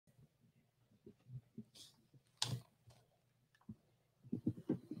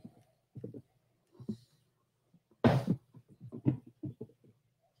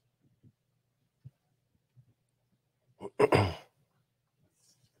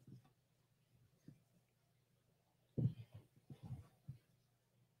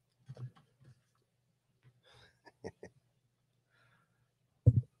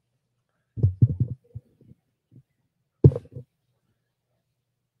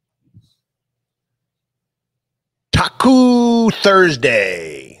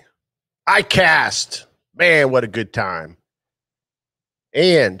Thursday. ICAST. Man, what a good time.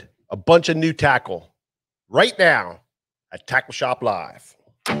 And a bunch of new tackle right now at Tackle Shop Live.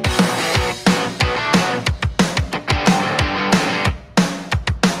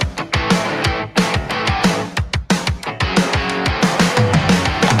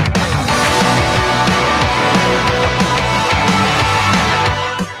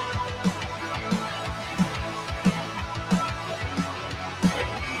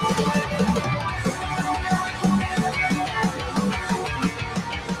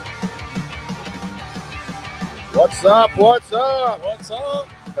 What's up? What's up? What's up?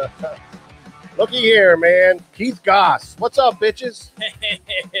 Looky here, man. Keith Goss. What's up, bitches?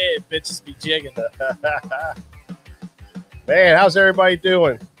 Hey, bitches be jigging. Man, how's everybody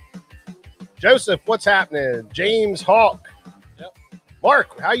doing? Joseph, what's happening? James Hawk. Yep.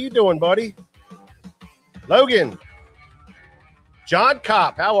 Mark, how you doing, buddy? Logan. John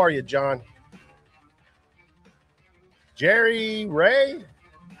Kopp. How are you, John? Jerry Ray.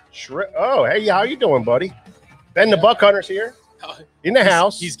 Oh, hey, how you doing, buddy? Ben the Buck Hunter's here in the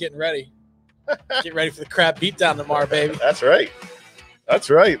house. He's getting ready. Get ready for the crab beatdown tomorrow, baby. That's right. That's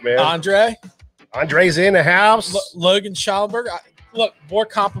right, man. Andre's in the house. Logan Schallenberg. Look, more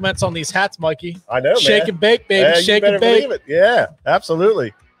compliments on these hats, Mikey. I know, Shake man. and bake, baby. Shake and bake. It. Yeah,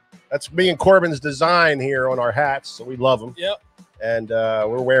 absolutely. That's me and Corbin's design here on our hats, so we love them. Yep. And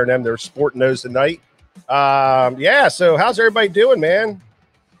we're wearing them. They're sporting those tonight. Yeah, so how's everybody doing, man?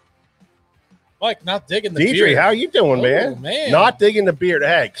 Mike, not digging the Deidre, beard. how you doing, man? Man. Not digging the beard.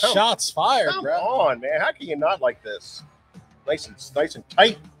 Hey, Shots fired, come bro. on, man. How can you not like this? Nice and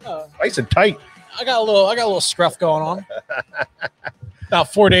tight. Nice and tight. I got a little scruff going on.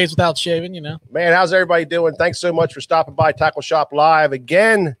 About 4 days without shaving, you know. Man, how's everybody doing? Thanks so much for stopping by Tackle Shop Live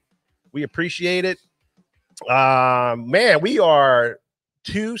again. We appreciate it. Man, we are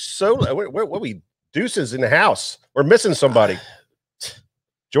two solo. What we deuces in the house? We're missing somebody.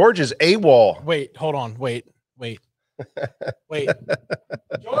 George is AWOL. Wait, hold on. Wait.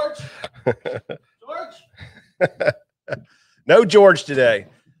 George. No George today.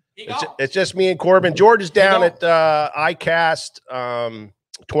 It's just me and Corbin. George is down at ICAST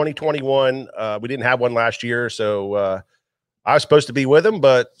 2021. We didn't have one last year, so I was supposed to be with him,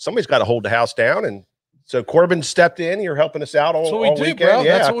 but somebody's got to hold the house down. And so Corbin stepped in. You're helping us out all weekend. Bro.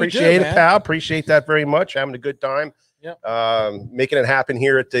 Yeah, I appreciate it, pal. Appreciate that very much. Having a good time. Yep. Making it happen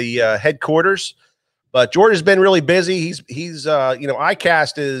here at the headquarters. But George has been really busy. He's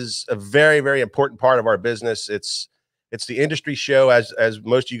ICAST is a very, very important part of our business. It's the industry show, as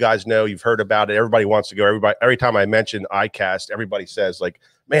most of you guys know. You've heard about it. Everybody wants to go. Every time I mention ICAST, everybody says like,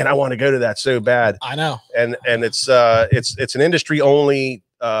 "Man, I want to go to that so bad." I know. And it's an industry only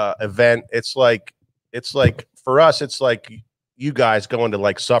event. It's like for us, it's like you guys going to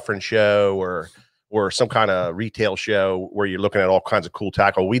like Suffering Show or some kind of retail show where you're looking at all kinds of cool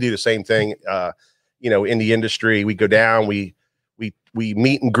tackle. We do the same thing, in the industry. We go down, we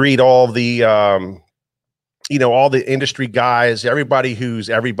meet and greet all the, all the industry guys, everybody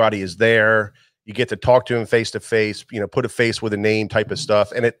is there. You get to talk to them face to face, put a face with a name type of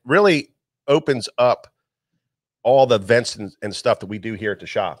stuff. And it really opens up all the events and stuff that we do here at the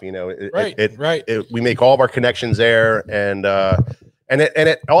shop. We make all of our connections there, and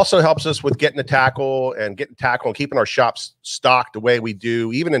it also helps us with getting tackle and keeping our shops stocked the way we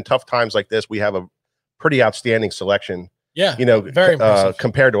do. Even in tough times like this, we have a pretty outstanding selection. Yeah, very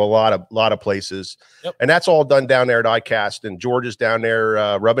compared to a lot of places. Yep. And that's all done down there at ICAST. And George is down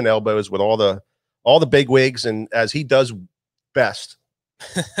there rubbing elbows with all the big wigs, and as he does best.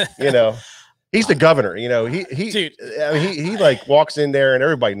 He's the governor. He like walks in there and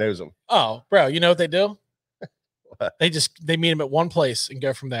everybody knows him. Oh, bro, you know what they do? They meet him at one place and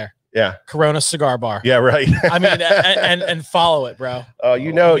go from there. Yeah. Corona Cigar Bar. Yeah, right. I mean, and follow it, bro.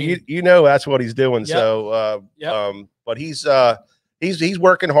 That's what he's doing. Yep. So, but he's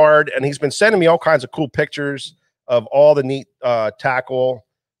working hard, and he's been sending me all kinds of cool pictures of all the neat tackle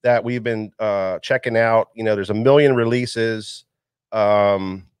that we've been checking out. There's a million releases.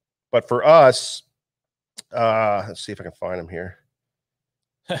 But for us, let's see if I can find him here.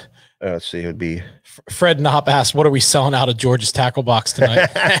 Let's see. It would be Fred Knopp asked, "What are we selling out of George's tackle box tonight?"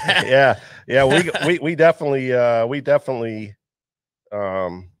 yeah. We definitely.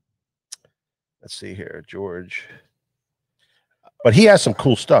 Let's see here, George. But he has some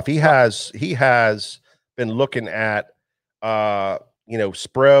cool stuff. He has been looking at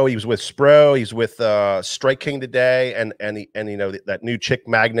Spro. He was with Spro. He's with Strike King today, and that new chick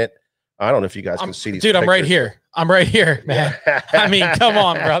magnet. I don't know if you guys can see these. Dude, I'm right here. I'm right here, man. I mean, come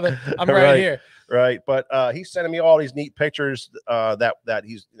on, brother. I'm right here. Right. But he's sending me all these neat pictures that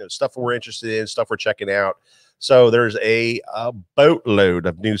he's stuff we're interested in, stuff we're checking out. So there's a boatload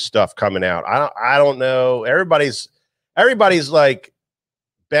of new stuff coming out. I don't know. Everybody's like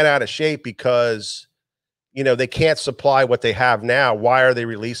bent out of shape because they can't supply what they have now. Why are they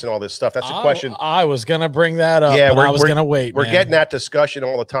releasing all this stuff? That's a question. I was gonna bring that up, but I was gonna wait. We're getting that discussion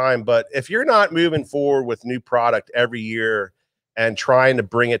all the time. But if you're not moving forward with new product every year and trying to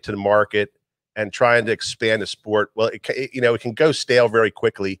bring it to the market and trying to expand the sport, well, it can go stale very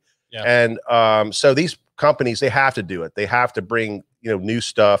quickly. Yeah. And so these companies, they have to do it. They have to bring new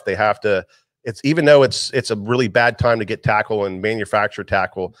stuff. They have to. It's even though it's a really bad time to get tackle and manufacture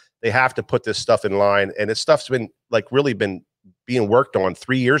tackle, they have to put this stuff in line. And this stuff's been really been being worked on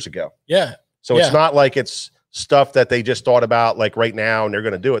 3 years ago. Yeah. So it's not like it's stuff that they just thought about like right now and they're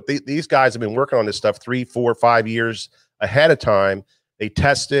going to do it. These guys have been working on this stuff 3, 4, 5 years ahead of time. They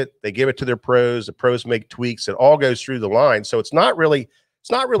test it, they give it to their pros, the pros make tweaks, it all goes through the line. So it's not really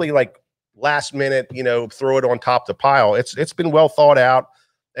like last minute, throw it on top of the pile. It's been well thought out.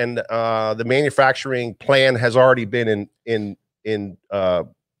 And the manufacturing plan has already been going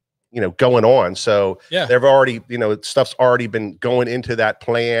on. So they've already, stuff's already been going into that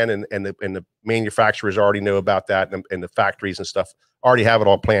plan, and the manufacturers already know about that, and the factories and stuff already have it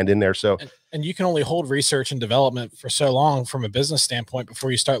all planned in there. So and you can only hold research and development for so long from a business standpoint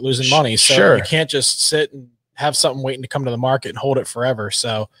before you start losing money. So you can't just sit and have something waiting to come to the market and hold it forever.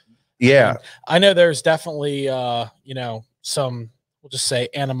 So I know there's definitely some, we'll just say,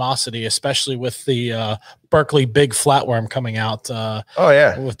 animosity, especially with the Berkeley big flatworm coming out.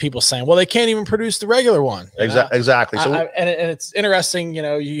 With people saying, well, they can't even produce the regular one. Exactly. So and it's interesting,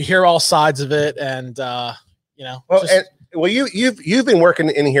 you hear all sides of it, and you've been working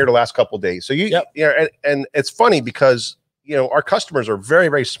in here the last couple of days. So and it's funny because our customers are very,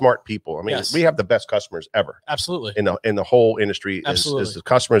 very smart people. I mean, we have the best customers ever. Absolutely. In the whole industry is the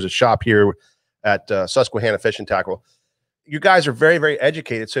customers that shop here at Susquehanna Fishing Tackle. You guys are very, very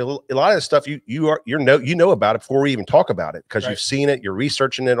educated. So a lot of the stuff you know about it before we even talk about it, because you've seen it, you're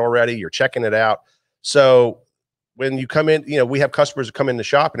researching it already, you're checking it out. So when you come in, we have customers that come in the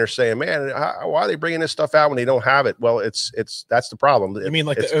shop and they're saying, man, why are they bringing this stuff out when they don't have it? Well, that's the problem. You mean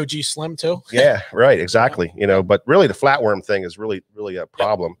like the OG Slim too? Yeah, right. Exactly. But really the flatworm thing is really, really a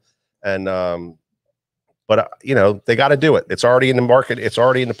problem. And, but they got to do it. It's already in the market. It's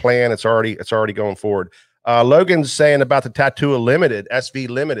already in the plan. It's already going forward. Logan's saying about the Tattoo Limited, SV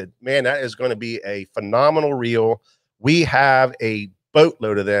Limited. Man, that is going to be a phenomenal reel. We have a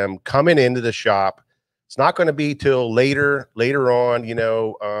boatload of them coming into the shop. It's not going to be till later on.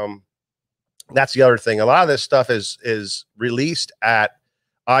 That's the other thing. A lot of this stuff is released at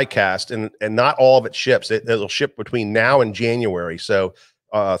ICAST, and not all of it ships. It'll ship between now and January. So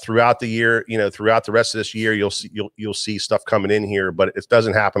throughout the year, throughout the rest of this year, you'll see stuff coming in here, but it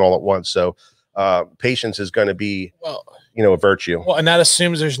doesn't happen all at once. So patience is going to be a virtue. Well, and that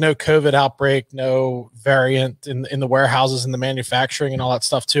assumes there's no COVID outbreak, no variant in the warehouses and the manufacturing and all that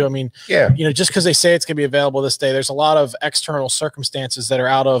stuff too. I mean, just because they say it's going to be available this day, there's a lot of external circumstances that are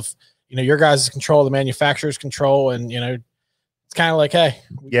out of your guys' control, the manufacturer's control, and it's kind of like, hey,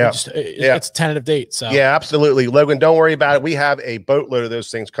 it's a tentative date. So absolutely, Logan, don't worry about it. We have a boatload of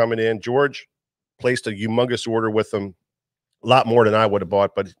those things coming in. George placed a humongous order with them. A lot more than I would have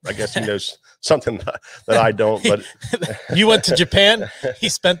bought, but I guess he knows something that I don't. But you went to Japan. He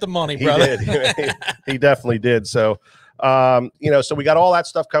spent the money, brother. He did. He definitely did. So, so we got all that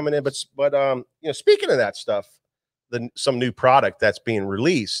stuff coming in. But speaking of that stuff, some new product that's being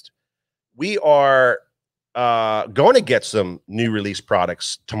released, we are going to get some new release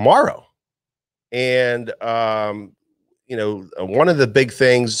products tomorrow. And one of the big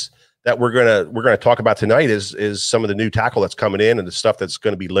things that we're gonna talk about tonight is some of the new tackle that's coming in, and the stuff that's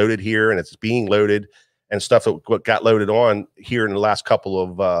going to be loaded here, and it's being loaded, and stuff that got loaded on here in the last couple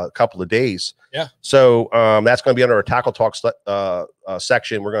of days. Yeah. So that's going to be under our Tackle Talk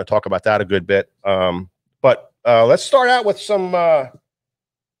section. We're going to talk about that a good bit. But let's start out with some.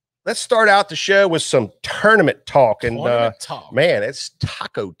 Let's start out the show with some tournament talk, and man, it's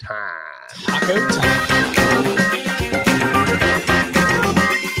taco time. Taco time.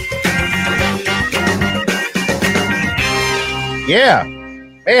 Yeah,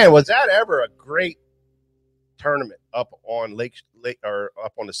 man, was that ever a great tournament up on Lake or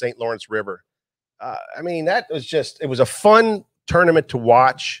up on the St. Lawrence River? I mean, it was a fun tournament to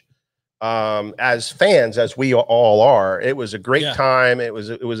watch. As fans, as we all are, it was a great time. It was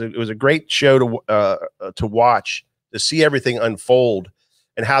a great show to watch, to see everything unfold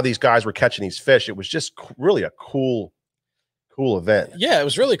and how these guys were catching these fish. It was just really a cool cool event. Yeah, it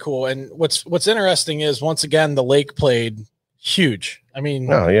was really cool. And what's interesting is, once again, the lake played huge. I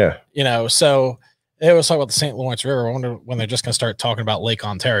mean, oh yeah, you know, so they was talking about the St. Lawrence River. I wonder when they're just going to start talking about Lake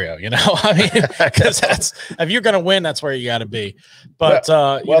Ontario, you know. I mean, because that's, if you're going to win, that's where you got to be. But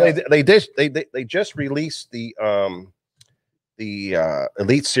they just released the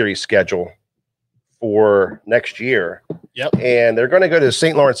Elite Series schedule for next year. Yep. And they're going to go to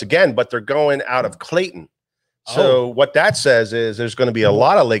St. Lawrence again, but they're going out of Clayton. So what that says is there's going to be a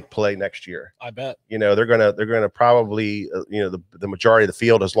lot of lake play next year. I bet. You know, they're going to probably, you know, the majority of the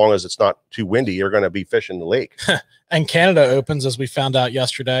field, as long as it's not too windy, you're going to be fishing the lake. And Canada opens, as we found out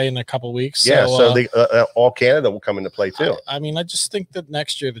yesterday, in a couple of weeks. Yeah. So all Canada will come into play too. I mean, I just think that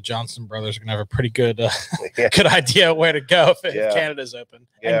next year the Johnson brothers are going to have a pretty good, good idea where to go if Canada's open,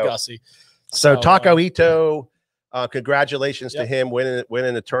 and Gussie. So Taku Ito, congratulations to him winning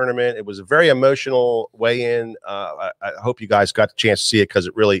the tournament. It was a very emotional weigh-in. I hope you guys got the chance to see it, because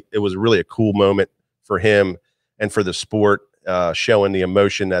it was really a cool moment for him and for the sport, showing the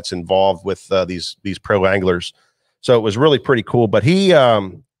emotion that's involved with these pro anglers. So it was really pretty cool. But he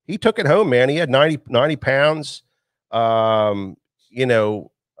took it home, man. He had 90 pounds. You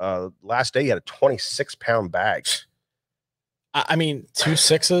know, last day he had a 26-pound bag. I mean, 2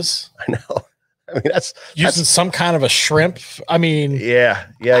 6s. I know. I mean, that's using some kind of a shrimp. I mean, yeah,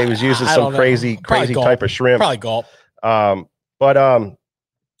 he was using some crazy type of shrimp. Probably gulp. But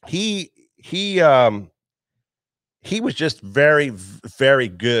he was just very, very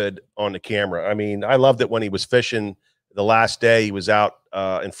good on the camera. I mean, I loved it when he was fishing the last day. He was out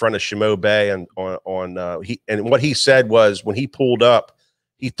in front of Chameau Bay, and and what he said was, when he pulled up,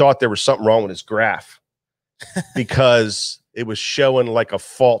 he thought there was something wrong with his graph because it was showing like a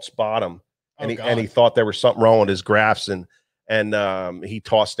false bottom. And he thought there was something wrong with his graphs, and he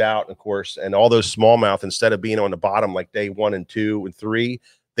tossed out, of course, and all those smallmouth, instead of being on the bottom like day 1 and 2 and 3,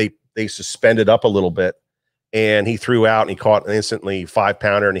 they suspended up a little bit, and he threw out, and he caught an instantly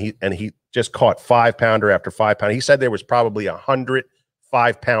 5-pounder, and he just caught 5-pounder after 5-pounder. He said there was probably 100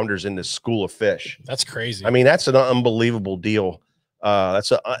 5-pounders in this school of fish. That's crazy. I mean, that's an unbelievable deal. I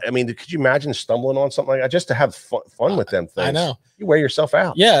mean, could you imagine stumbling on something like that just to have fun with them things? I know. You wear yourself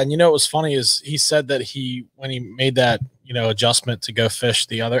out. Yeah. And you know, what was funny is he said that when he made that, you know, adjustment to go fish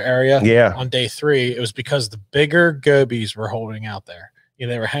the other area on day 3, it was because the bigger gobies were holding out there. You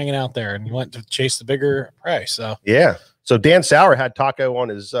know, they were hanging out there, and he went to chase the bigger prey. So, yeah. So Dan Sauer had Taku on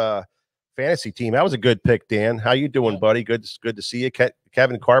his fantasy team. That was a good pick, Dan. How you doing, buddy? Good to see you.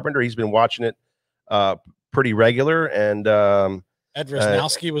 Kevin Carpenter, he's been watching it pretty regular, and Ed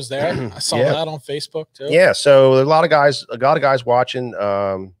Rosnowski was there. I saw that on Facebook too. Yeah, so there's a lot of guys watching.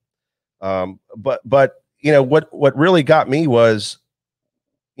 But you know what really got me was,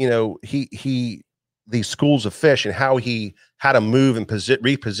 you know, these schools of fish and how he had to move and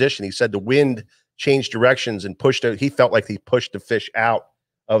reposition. He said the wind changed directions and he felt like he pushed the fish out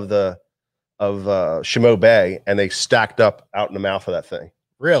of Chameau Bay, and they stacked up out in the mouth of that thing.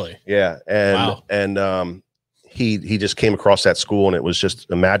 Really? Yeah. And he just came across that school, and it was just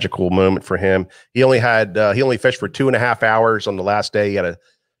a magical moment for him. He only fished for 2.5 hours on the last day. He had a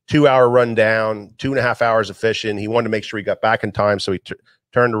 2-hour run down, 2.5 hours of fishing. He wanted to make sure he got back in time. So he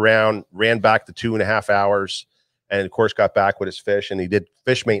turned around, ran back the 2.5 hours, and of course got back with his fish, and he did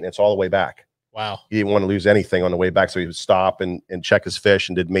fish maintenance all the way back. Wow. He didn't want to lose anything on the way back. So he would stop and check his fish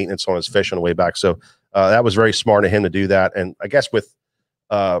and did maintenance on his fish on the way back. So that was very smart of him to do that. And I guess with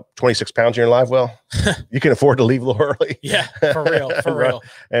 26 pounds in your live well, you can afford to leave a little early. Yeah, for real,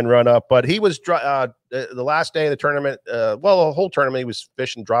 and run up. But he was the last day of the tournament. The whole tournament, he was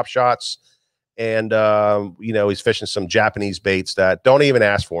fishing drop shots, and you know, he's fishing some Japanese baits that don't even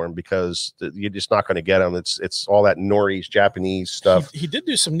ask for him, because you're just not going to get them. It's all that Norris Japanese stuff. He did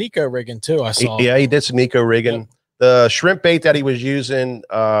do some Nico rigging too. I saw. He did some Nico rigging. Yep. The shrimp bait that he was using,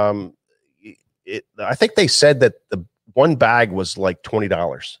 I think they said that the one bag was like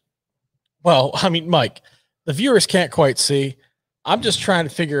 $20. Well, I mean, Mike, the viewers can't quite see. I'm just trying to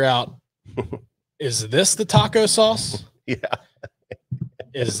figure out, is this the taco sauce? Yeah.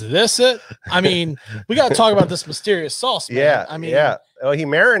 Is this it? I mean, we got to talk about this mysterious sauce, man. Yeah. I mean, well, he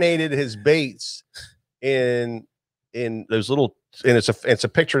marinated his baits in those little, and it's a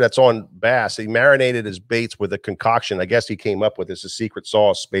picture that's on Bass. He marinated his baits with a concoction. I guess he came up with this, a secret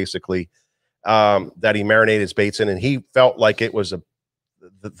sauce, basically, that he marinated his baits in, and he felt like it was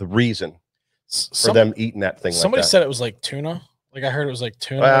the reason for them eating that thing. Somebody like that. Said it was like tuna. Like I heard it was like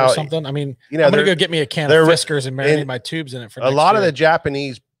tuna or something. I mean, you know, I'm gonna go get me a can of Fiskars and marinate my tubes in it for a lot of the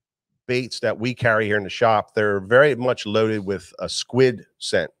Japanese baits that we carry here in the shop. They're very much loaded with a squid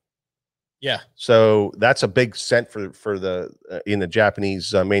scent. Yeah. So that's a big cent for the in the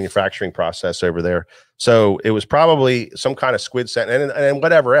Japanese manufacturing process over there. So it was probably some kind of squid scent and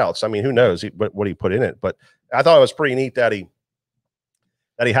whatever else. I mean, who knows what he put in it? But I thought it was pretty neat that he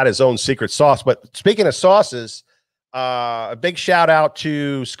had his own secret sauce. But speaking of sauces, a big shout out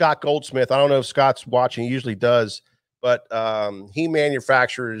to Scott Goldsmith. I don't know if Scott's watching. He usually does, but he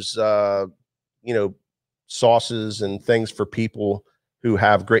manufactures sauces and things for people who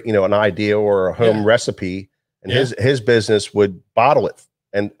have great, an idea or a home recipe, and his business would bottle it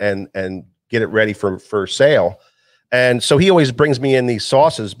and get it ready for sale. And so he always brings me in these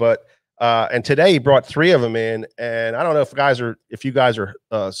sauces, but and today he brought 3 of them in, and I don't know if you guys are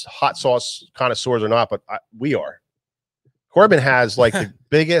hot sauce connoisseurs or not, but we are. Corbin has like the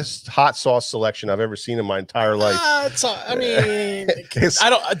biggest hot sauce selection I've ever seen in my entire life.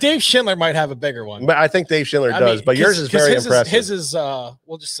 Dave Schindler might have a bigger one, but I think Dave Schindler does. But yours is very impressive. His is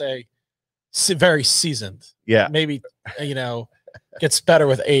we'll just say very seasoned. Yeah, maybe gets better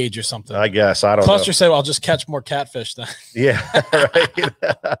with age or something. I guess I don't know. Cluster said, "Well, I'll just catch more catfish then." Yeah,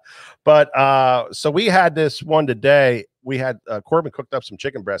 right. But so we had this one today. We had Corbin cooked up some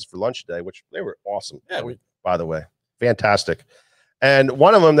chicken breasts for lunch today, which they were awesome. Yeah, by the way. Fantastic. And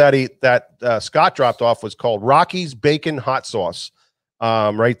one of them that Scott dropped off was called Rocky's Bacon Hot Sauce.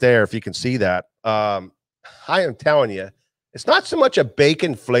 Right there, if you can see that. I am telling you, it's not so much a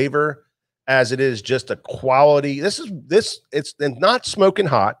bacon flavor as it is just a quality. It's not smoking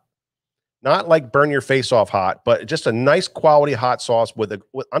hot, not like burn your face off hot, but just a nice quality hot sauce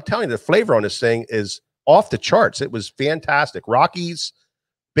I'm telling you, the flavor on this thing is off the charts. It was fantastic. Rocky's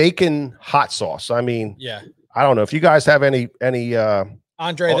Bacon Hot Sauce. I mean, yeah. I don't know if you guys have any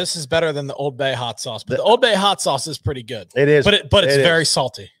Andre, this is better than the Old Bay hot sauce, but the Old Bay hot sauce is pretty good. It is, but it's very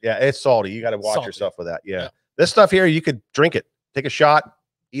salty. Yeah, it's salty. You got to watch yourself with that. Yeah. This stuff here, you could drink it, take a shot,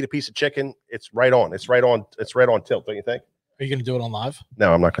 eat a piece of chicken. It's right on. It's right on tilt. Don't you think? Are you going to do it on live?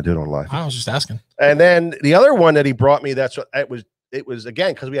 No, I'm not going to do it on live. I was just asking. And then the other one that he brought me, it was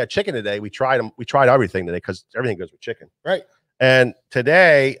again, because we had chicken today. We tried everything today because everything goes with chicken. Right. And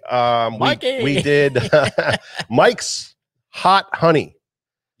today, we did Mike's Hot Honey.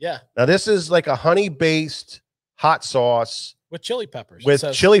 Yeah. Now this is like a honey-based hot sauce with chili peppers.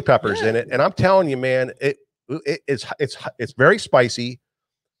 With chili peppers in it, and I'm telling you, man, it's very spicy,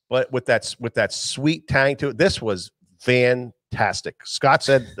 but with that sweet tang to it. This was fantastic. Scott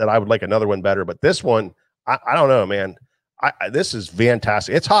said that I would like another one better, but this one, I don't know, man. This is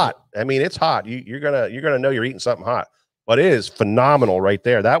fantastic. It's hot. I mean, it's hot. You're gonna know you're eating something hot. But it is phenomenal right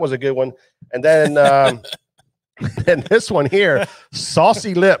there. That was a good one. And then and this one here,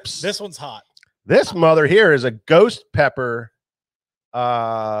 Saucy Lips. This one's hot. This mother here is a ghost pepper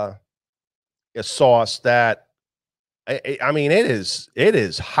a sauce that I mean it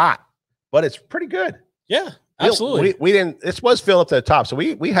is hot, but it's pretty good. Yeah, absolutely. We didn't, this was filled up to the top. So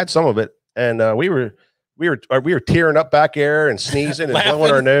we had some of it, and we were tearing up back there and sneezing and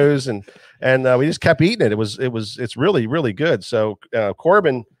blowing our nose, and we just kept eating it. It's really, really good. So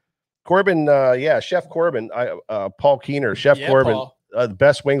Corbin, Chef Corbin, Paul Keener, Chef Corbin, the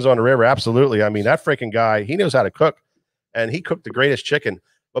best wings on the river. Absolutely. I mean, that freaking guy, he knows how to cook, and he cooked the greatest chicken.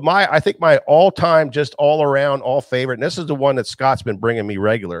 But I think my all-time, just all around, all favorite, and this is the one that Scott's been bringing me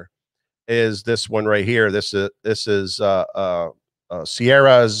regular, is this one right here. This is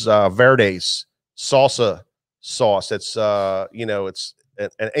Sierra's Verdes salsa sauce. It's and you know what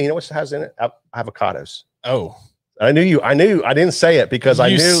it has in it? Avocados. Oh, I didn't say it because I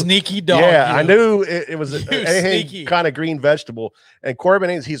knew, sneaky dog. Yeah, I knew it was anything kind of green vegetable. And Corbin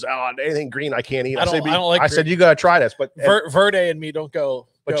he's anything green I can't eat. I don't like. I said you gotta try this, but Verde and me don't go.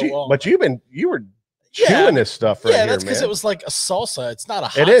 But you were chewing this stuff right here, that's because it was like a salsa. It's not a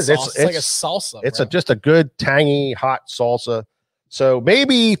hot sauce. It's like a salsa. It's just a good tangy hot salsa. So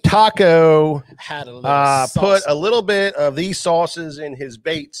maybe Taku had a put a little bit of these sauces in his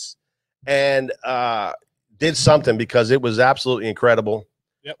baits and did something, because it was absolutely incredible.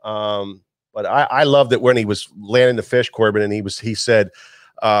 Yep. But I loved it when he was landing the fish, Corbin, and he said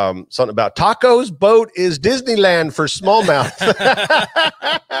something about Taco's boat is Disneyland for smallmouth.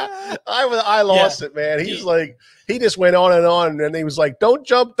 I lost it, man. He just went on, and then he was like, don't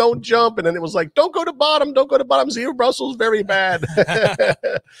jump, and then it was like, don't go to bottom, Zero Brussels, very bad.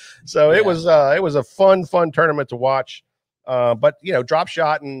 So it was a fun tournament to watch. But drop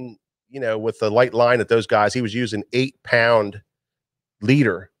shot, and with the light line at those guys, he was using 8-pound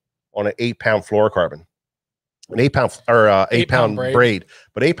leader on an 8-pound fluorocarbon. An 8-pound braid.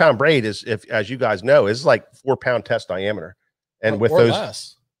 But 8-pound braid is, as you guys know, is like 4-pound test diameter. And with those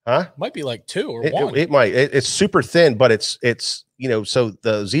less. Huh? Might be like 2 or 1. It might. It's super thin, but it's you know, so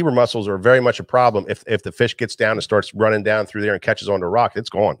the zebra mussels are very much a problem. If the fish gets down and starts running down through there and catches on the rock, it's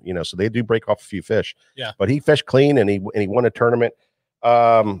gone, you know, so they do break off a few fish. Yeah. But he fished clean and he won a tournament.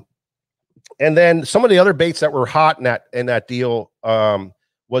 And then some of the other baits that were hot in that deal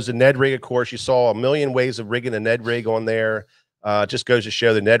was the Ned rig. Of course, you saw a million ways of rigging a Ned rig on there. Just goes to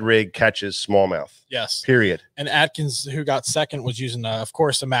show the Ned rig catches smallmouth. Yes. Period. And Atkins, who got second, was using, of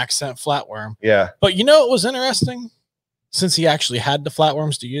course, a max scent flatworm. Yeah. But you know what was interesting? Since he actually had the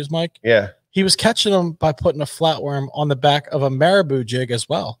flatworms to use, Mike. Yeah. He was catching them by putting a flatworm on the back of a marabou jig as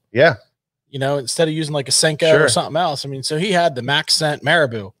well. Yeah. You know, instead of using like a Senko or something else. I mean, so he had the max scent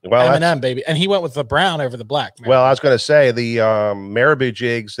marabou, M&M, baby, and he went with the brown over the black. Marabou. Well, I was going to say the marabou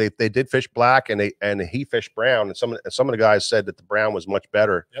jigs, they did fish black and he fished brown, and some of the guys said that the brown was much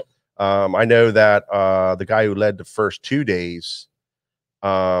better. Yep. I know that the guy who led the first 2 days,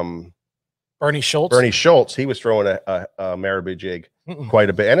 Bernie Schultz, he was throwing a marabou jig quite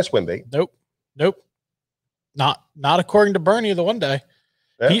a bit and a swim bait. Nope, not according to Bernie the one day.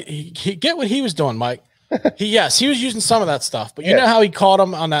 Yeah. He get what he was doing, Mike. He was using some of that stuff, but you know how he caught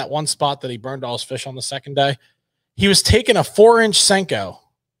him on that one spot that he burned all his fish on the second day? He was taking a 4-inch Senko,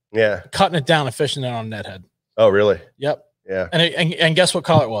 cutting it down and fishing it on a net head. Oh, really? Yep. Yeah. And guess what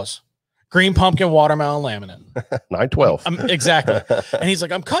color it was? Green pumpkin watermelon laminate. 912. Exactly. And he's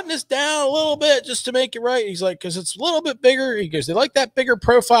like, I'm cutting this down a little bit just to make it right. He's like, because it's a little bit bigger. He goes, they like that bigger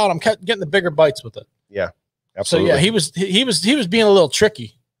profile. And I'm getting the bigger bites with it. Yeah. Absolutely. So yeah, he was being a little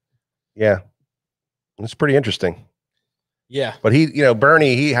tricky. Yeah. It's pretty interesting. Yeah. But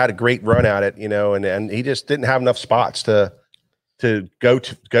Bernie, he had a great run at it, and he just didn't have enough spots to go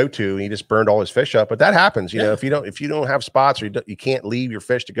to. He just burned all his fish up. But that happens, you know, if you don't have spots or you can't leave your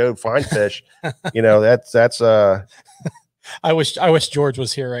fish to go find fish, that's I wish George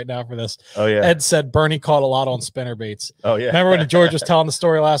was here right now for this. Oh yeah. Ed said Bernie caught a lot on spinner baits. Oh yeah. Remember when George was telling the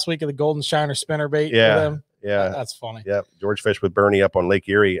story last week of the golden shiner spinner bait? Yeah. Yeah. That's funny. Yeah. George fished with Bernie up on Lake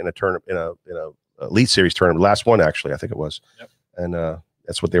Erie in a tournament, in a elite series tournament. Last one, actually, I think it was. Yep. And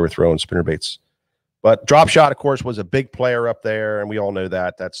that's what they were throwing, spinner baits. But drop shot, of course, was a big player up there, and we all know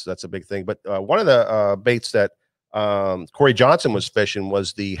that. That's a big thing. But one of the baits that Corey Johnson was fishing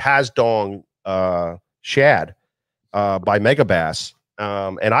was the Hasdong shad by Megabass.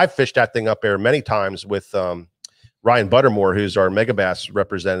 And I've fished that thing up there many times with Ryan Buttermore, who's our Megabass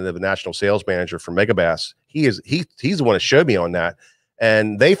representative and national sales manager for Megabass. He's the one that showed me on that.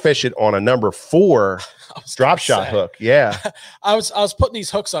 And they fish it on a number 4 drop shot hook. Yeah. I was putting these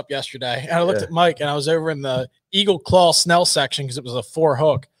hooks up yesterday, and I looked at Mike, and I was over in the Eagle Claw Snell section because it was a 4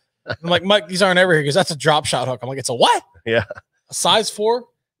 hook. I'm like, Mike, these aren't ever here because that's a drop shot hook. I'm like, it's a what? Yeah. A size 4?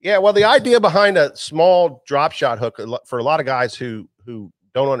 Yeah. Well, the idea behind a small drop shot hook for a lot of guys who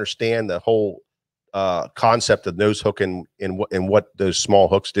don't understand the whole concept of nose hook and what those small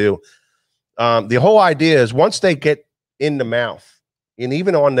hooks do. The whole idea is once they get in the mouth, and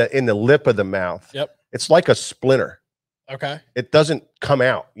even in the lip of the mouth, it's like a splinter. Okay. It doesn't come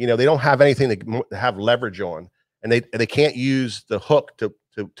out. They don't have anything to have leverage on, and they can't use the hook to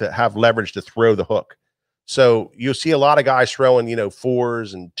have leverage to throw the hook. So you'll see a lot of guys throwing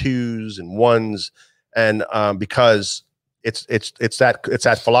 4s and 2s and 1s, and because it's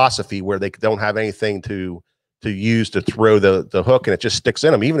that philosophy where they don't have anything to use to throw the hook, and it just sticks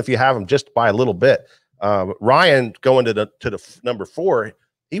in them, even if you have them just by a little bit. Ryan going to the number 4,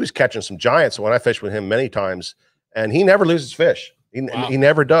 he was catching some giants when I fished with him many times, and he never loses fish. He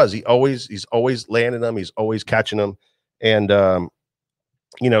never does. He's always landing them. He's always catching them. And,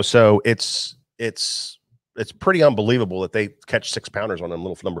 so it's pretty unbelievable that they catch 6-pounders on them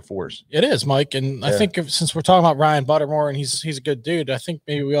little number 4s. It is, Mike. And I think since we're talking about Ryan Buttermore and he's a good dude, I think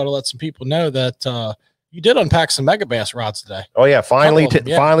maybe we ought to let some people know that, you did unpack some Megabass rods today. Oh yeah, finally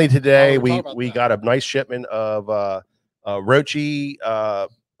today we got a nice shipment of Rochi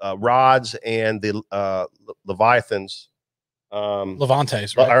rods and the Leviathans.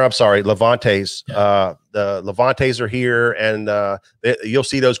 Levantes, right? I'm sorry, Levantes. Yeah. The Levantes are here, and you'll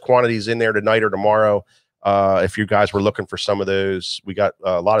see those quantities in there tonight or tomorrow. If you guys were looking for some of those, we got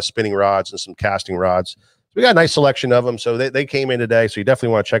a lot of spinning rods and some casting rods. We got a nice selection of them, so they came in today. So you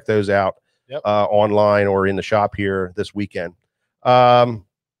definitely want to check those out. Yep. Online or in the shop here this weekend. So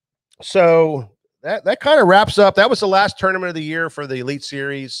that kind of wraps up. That was the last tournament of the year for the Elite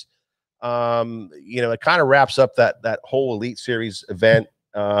Series. It kind of wraps up that whole Elite Series event,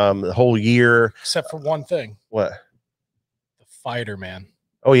 the whole year. Except for one thing. What? The fighter, man.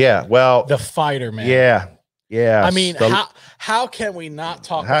 Oh yeah. Well, the fighter, man. Yeah. Yeah. I mean, how can we not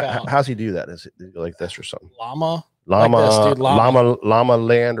talk about? How's he do that? Is it like this or something? Llama Land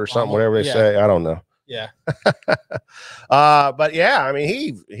or something, whatever they say. I don't know. Yeah. But yeah, I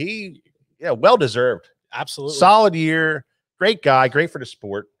mean, yeah, well deserved. Absolutely. Solid year. Great guy. Great for the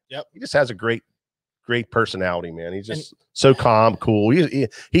sport. Yep. He just has a great personality, man. He's just so calm, cool. He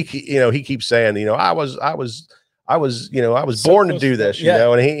you know, he keeps saying, you know, I was born to do this, you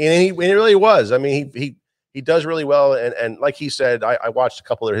know, and he really was. I mean, he does really well. And like he said, I watched a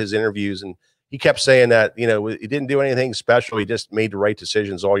couple of his interviews, and he kept saying that, you know, he didn't do anything special. He just made the right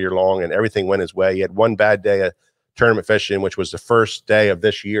decisions all year long, and everything went his way. He had one bad day of tournament fishing, which was the first day of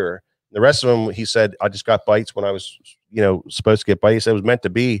this year. The rest of them, he said, I just got bites when I was, you know, supposed to get bites. It was meant to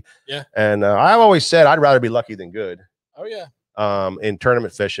be. Yeah. And I've always said I'd rather be lucky than good. Oh yeah. In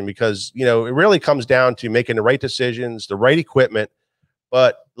tournament fishing, because, you know, it really comes down to making the right decisions, the right equipment,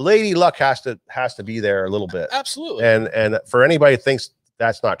 but lady luck has to be there a little bit. Absolutely. And for anybody who thinks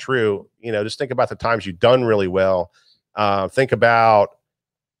that's not true, you know, just think about the times you've done really well. Think about,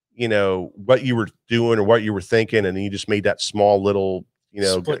 you know, what you were doing or what you were thinking, and you just made that small little, you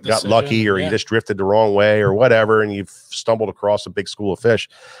know, got lucky, or you just drifted the wrong way or whatever, and you've stumbled across a big school of fish.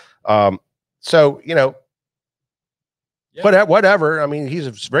 So, you know, but whatever. I mean, he's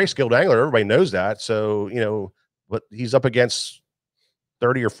a very skilled angler. Everybody knows that. So, you know, but he's up against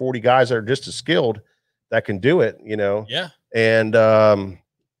 30 or 40 guys that are just as skilled that can do it, you know? Yeah. And,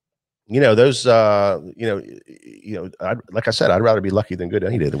 you know, those, like I said, I'd rather be lucky than good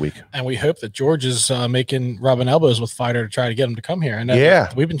any day of the week. And we hope that George is rubbing elbows with Fighter to try to get him to come here. I know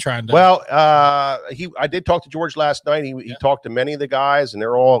we've been trying to. Well, I did talk to George last night. He talked to many of the guys, and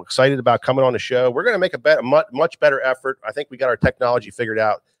they're all excited about coming on the show. We're going to make a much better effort. I think we got our technology figured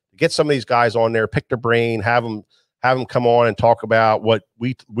out to get some of these guys on there, pick their brain, have them come on and talk about what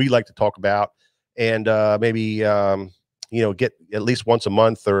we like to talk about, and maybe you know, get at least once a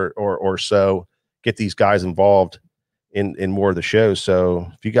month or so, get these guys involved in more of the shows.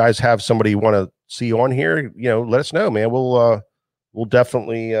 So if you guys have somebody you want to see on here, you know, let us know, man. We'll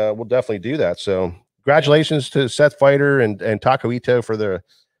definitely do that. So congratulations to Seth Fighter and Taku for their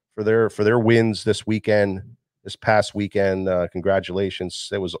wins this past weekend. Congratulations.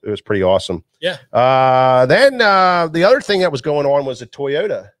 It was pretty awesome. Yeah. Then the other thing that was going on was a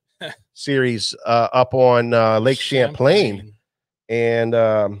Toyota series up on Lake Champlain. And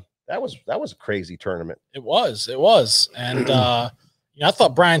that was a crazy tournament. It was. And you know, I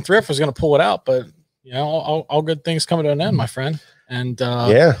thought Brian Thrift was going to pull it out, but you know, all good things coming to an end, my friend. And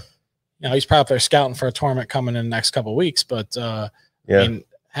yeah, you know, he's probably out there scouting for a tournament coming in the next couple of weeks. But I mean,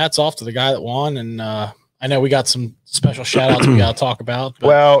 hats off to the guy that won. And I know we got some special shout outs we got to talk about. But.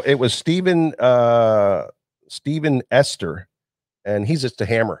 Well, it was Stephen Esther, and he's just a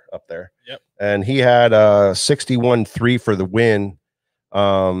hammer up there. Yep. And he had 61-3 for the win.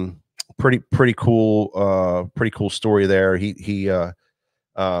 Pretty cool story there. He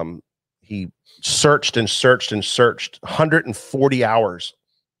searched 140 hours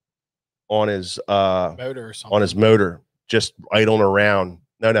on his motor or something. On his motor, just idling around.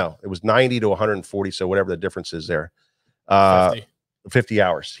 No, it was 90 to 140. So whatever the difference is there, 50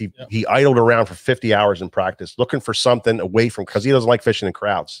 hours. He idled around for 50 hours in practice, looking for something away from, because he doesn't like fishing in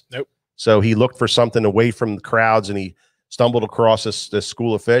crowds. Nope. So he looked for something away from the crowds, and he stumbled across this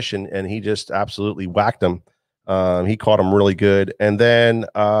school of fish, and he just absolutely whacked them. He caught them really good. And then,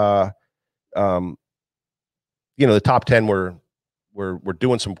 you know, the top 10 were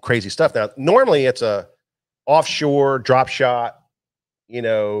doing some crazy stuff. Now, normally it's a offshore drop shot, you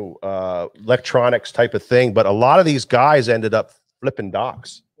know, electronics type of thing, but a lot of these guys ended up flipping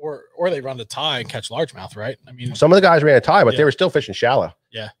docks. Or they run the tie and catch largemouth, right? I mean, some of the guys ran a tie, but they were still fishing shallow.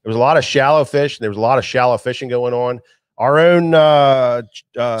 Yeah. There was a lot of shallow fish, and there was a lot of shallow fishing going on. Our own Joe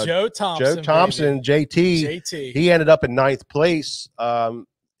Thompson, JT, he ended up in 9th place.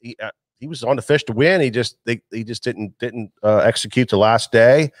 He was on the fish to win. He just didn't execute the last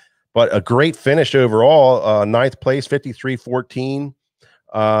day, but a great finish overall. 9th place, 53-14.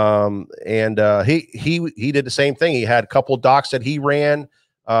 And he did the same thing. He had a couple of docks that he ran.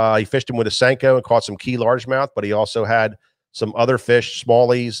 He fished him with a Senko and caught some key largemouth, but he also had some other fish,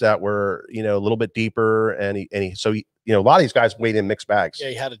 smallies, that were, you know, a little bit deeper. So you know, a lot of these guys weighed in mixed bags. Yeah,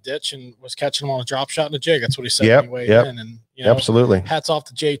 he had a ditch and was catching them on a drop shot and a jig. That's what he said. Yep, when he weighed in. And you know, absolutely. Hats off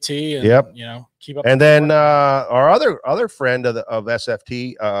to JT. And you know, keep up. And then our other friend of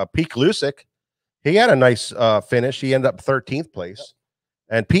SFT, Pete Lusick, he had a nice finish. He ended up 13th place. Yep.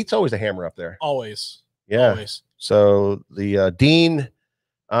 And Pete's always a hammer up there. Always. Yeah. Always. So the Dean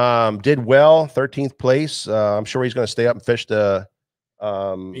did well, 13th place. I'm sure he's going to stay up and fish the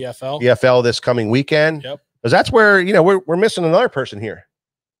BFL this coming weekend. Yep. Because that's where, you know, we're missing another person here.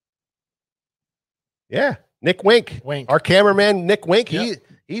 Yeah. Nick Wink. Our cameraman, Nick Wink, yep.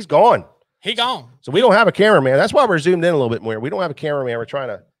 he's gone. He gone. So we don't have a cameraman. That's why we're zoomed in a little bit more. We don't have a cameraman. We're trying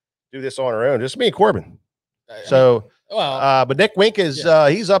to do this on our own. Just me and Corbin. So, but Nick Wink is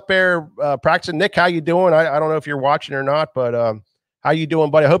he's up there practicing. Nick, how you doing? I don't know if you're watching or not, but how you doing,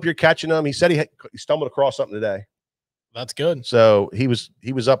 buddy? I hope you're catching him. He said he stumbled across something today. That's good. So he was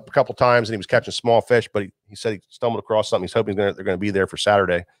up a couple times and he was catching small fish, but he said he stumbled across something. He's hoping they're going to be there for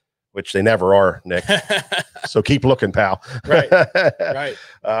Saturday, which they never are, Nick. So keep looking, pal. Right.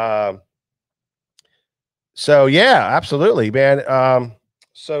 So yeah, absolutely, man.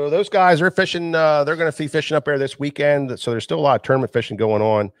 So those guys are fishing. They're going to be fishing up there this weekend. So there's still a lot of tournament fishing going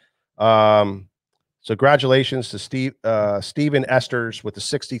on. So congratulations to Stephen Esters with the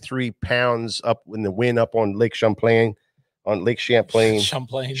 63 pounds up in the win up on Lake Champlain. Champlain.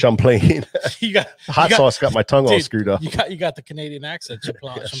 You got hot sauce got my tongue all screwed up. You got the Canadian accent.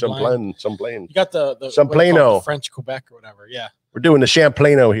 Champlain. You got the Champlaino, French Quebec or whatever. Yeah. We're doing the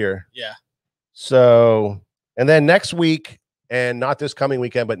Champlaino here. Yeah. So, and then next week, and not this coming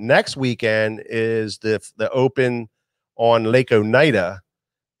weekend, but next weekend is the Open on Lake Oneida.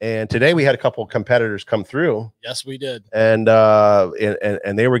 And today we had a couple of competitors come through. Yes, we did. And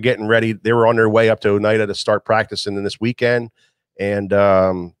they were getting ready. They were on their way up to Oneida to start practicing in this weekend. And they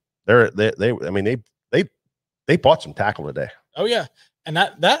bought some tackle today. Oh yeah. And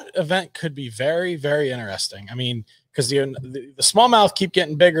that event could be very, very interesting. I mean, because the smallmouth keep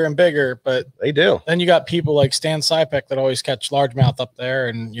getting bigger and bigger, but they do. Then you got people like Stan Sipek that always catch largemouth up there,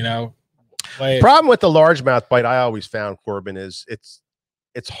 and problem with the largemouth bite I always found, Corbin, is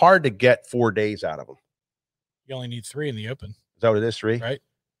it's hard to get 4 days out of them. You only need 3 in the Open. Is that what it is? 3? Right.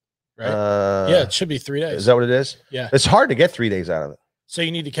 Yeah, it should be 3 days. Is that what it is? Yeah. It's hard to get 3 days out of it. So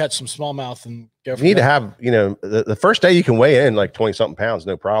you need to catch some smallmouth and go. You need to have, the first day you can weigh in like 20 something pounds,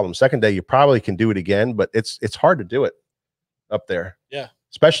 no problem. Second day you probably can do it again, but it's hard to do it up there. Yeah.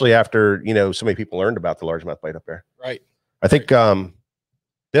 Especially after, so many people learned about the largemouth bite up there. Right. I think Biffle,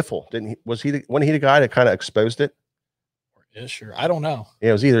 wasn't he the guy that kind of exposed it? Yeah, sure. I don't know. Yeah,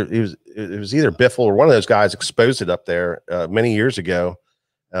 it was either Biffle or one of those guys exposed it up there many years ago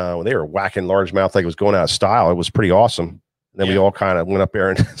when they were whacking largemouth like it was going out of style. It was pretty awesome. And then we all kind of went up there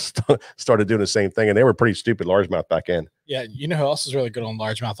and started doing the same thing, and they were pretty stupid largemouth back in. Yeah, you know who else is really good on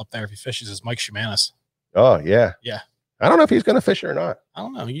largemouth up there if he fishes is Mike Schumanis. Oh yeah, yeah. I don't know if he's going to fish it or not. I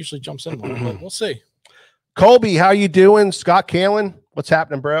don't know. He usually jumps in one, but we'll see. Colby, how you doing? Scott Kalin, what's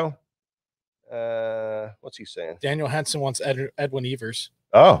happening, bro? What's he saying? Daniel Henson wants Edwin Evers.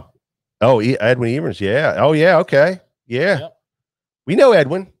 Oh, Edwin Evers. Yeah. Oh yeah. Okay. Yeah. Yep. We know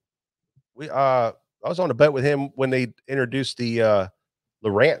Edwin. I was on a boat with him when they introduced the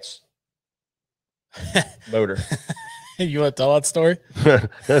Lowrance motor. You want to tell that story?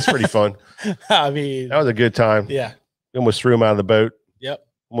 That's pretty fun. I mean, that was a good time. Yeah. We almost threw him out of the boat. Yep.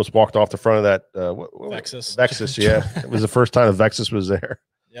 Almost walked off the front of that. Vexus. Vexus. Yeah. It was the first time the Vexus was there.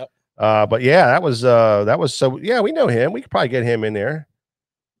 Yep. But yeah, that was so, yeah, we know him. We could probably get him in there.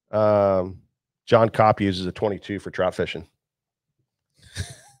 John Kopp uses a 22 for trout fishing.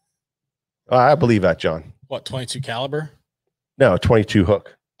 I believe that, John. What, 22 caliber? No, 22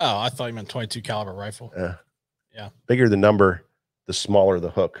 hook. Oh, I thought you meant 22 caliber rifle. Yeah. Bigger the number, the smaller the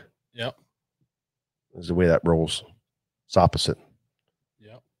hook. Yep. Is the way that rolls. It's opposite.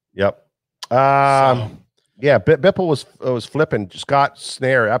 Yep. Yeah, Biffle was flipping Scott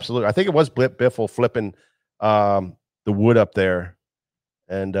snare. Absolutely. I think it was Biffle flipping the wood up there.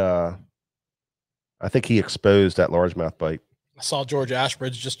 And I think he exposed that largemouth bite. I saw George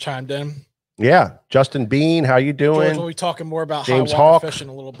Ashbridge just chimed in. Yeah. Justin Bean, how you doing? George, we'll be talking more about James high water fishing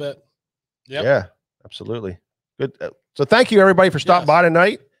a little bit. Yep. Yeah, absolutely. Good. So thank you, everybody, for stopping by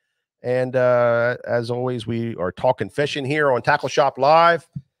tonight. And as always, we are talking fishing here on Tackle Shop Live.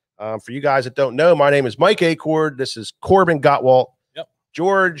 For you guys that don't know, my name is Mike Acord. This is Corbin Gottwalt. Yep.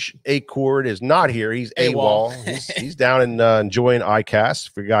 George Acord is not here. He's AWOL. He's down and enjoying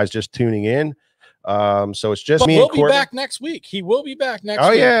ICAST for you guys just tuning in. So it's just me and Corbin. We'll be back next week. He will be back next week.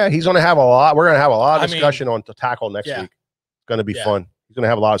 Oh, yeah. He's going to have a lot. We're going to have a lot of discussion on the tackle next week. It's going to be fun. He's going to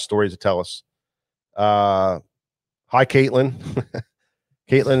have a lot of stories to tell us. Hi, Caitlin.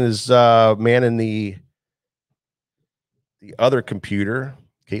 Caitlin is manning the other computer.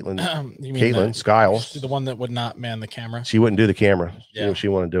 Caitlin Skiles. The one that would not man the camera. She wouldn't do the camera. Yeah. She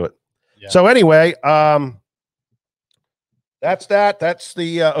wouldn't do it. Yeah. So anyway, that's that. That's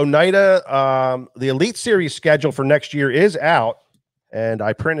the Oneida. The Elite Series schedule for next year is out, and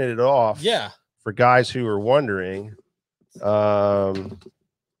I printed it off. Yeah. For guys who are wondering. Too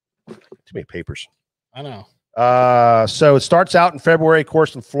many papers. I know. So it starts out in February, of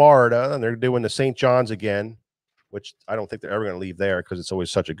course, in Florida, and they're doing the St. John's again, which I don't think they're ever going to leave there because it's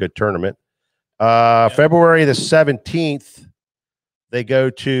always such a good tournament. February the 17th, they go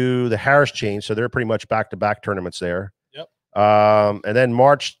to the Harris Chain, so they're pretty much back-to-back tournaments there. Yep. And then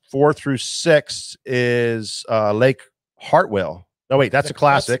March 4th through 6th is Lake Hartwell. No, wait, that's a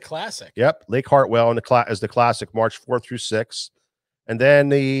classic. That's a classic. Yep, Lake Hartwell is the classic, March 4th through 6th. And then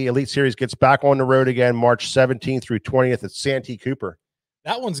the Elite Series gets back on the road again, March 17th through 20th at Santee Cooper.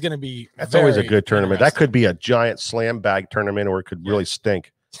 That one's going to be That's always a good tournament. That could be a giant slam bag tournament, or it could really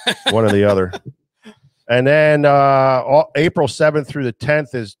stink. One or the other. And then April 7th through the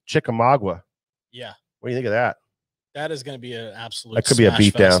 10th is Chickamauga. Yeah. What do you think of that? That is going to be an absolute. That could be a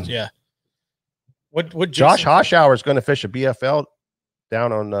beatdown. Yeah. What Josh Hoshauer is going to fish a BFL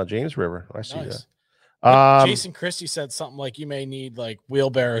down on James River. I see that. Jason Christie said something like you may need like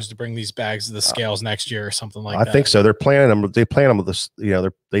wheelbarrows to bring these bags to the scales next year or something like that. I think so. They're planning them. They plan them with this.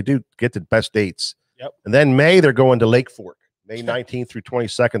 They do get the best dates. Yep. And then May they're going to Lake Fork. May 19th through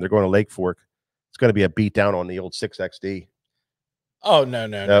 22nd they're going to Lake Fork. It's going to be a beat down on the old 6XD. Oh no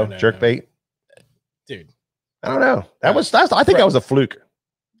jerkbait, dude. I don't know. I think that was a fluke.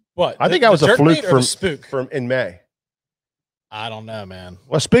 What? I think that was a fluke from spook from in May. I don't know, man.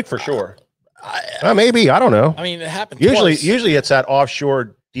 Well, spook for sure. Maybe, I don't know. I mean, it happened. Usually it's that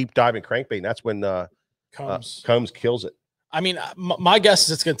offshore deep diving crankbait. And that's when Combs kills it. I mean, my guess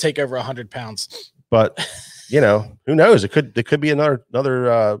is it's going to take over 100 pounds. But who knows? It could be another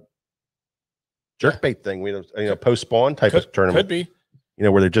jerkbait thing. Post spawn type of tournament. Could be.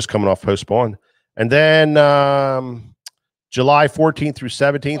 Where they're just coming off post spawn, and then July 14th through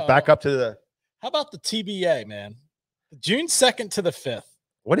 17th, back up to the. How about the TBA, man? June 2nd to the 5th.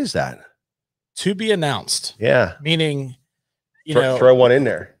 What is that? To be announced. Yeah. Meaning, throw one in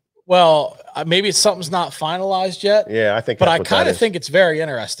there. Well, maybe something's not finalized yet. Yeah, I think. But I kind of think it's very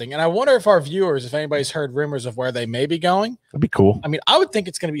interesting, and I wonder if our viewers, if anybody's heard rumors of where they may be going, that'd be cool. I mean, I would think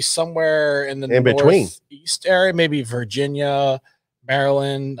it's going to be somewhere in between East area, maybe Virginia,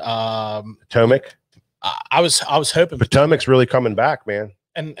 Maryland, Potomac. I was hoping Potomac's really coming back, man.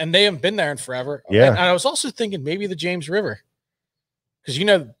 And they haven't been there in forever. Yeah. And I was also thinking maybe the James River, because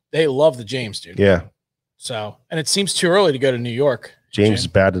they love the James, dude. Yeah. So, and it seems too early to go to New York. James is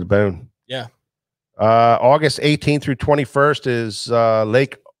bad to the bone. Yeah. August 18th through 21st is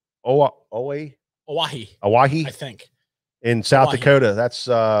Lake Oahe, I think, in South Dakota. That's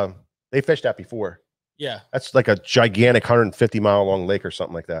they fished that before. Yeah. That's like a gigantic 150-mile long lake or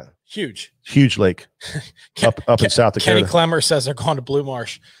something like that. Huge lake up in South Dakota. Kenny Clemmer says they're going to Blue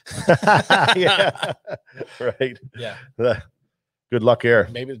Marsh. Yeah. Right. Yeah. Good luck here.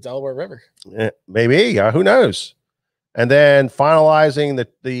 Maybe the Delaware River. Maybe. Who knows? And then finalizing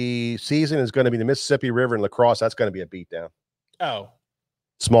the season is going to be the Mississippi River and La Crosse. That's going to be a beatdown. Oh.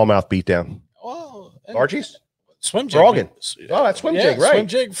 Smallmouth beatdown. Oh. Largies? Swim jig. Frogging. Oh, that's swim jig, right. Swim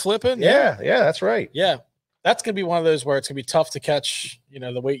jig, flipping. Yeah, that's right. Yeah. That's going to be one of those where it's going to be tough to catch,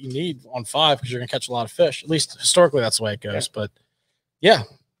 the weight you need on 5 because you're going to catch a lot of fish. At least historically, that's the way it goes. Yeah. But, yeah.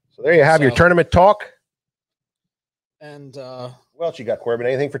 So there you have your tournament talk. And what else you got, Corbin?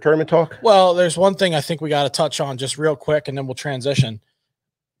 Anything for tournament talk? Well, there's one thing I think we got to touch on just real quick, and then we'll transition.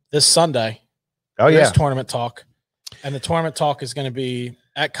 This Sunday, there's tournament talk, and the tournament talk is going to be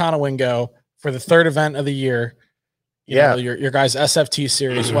at Conowingo for the 3rd event of the year. Your guys' SFT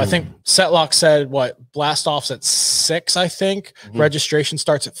series. Well, I think Setlock said blast offs at 6. I think registration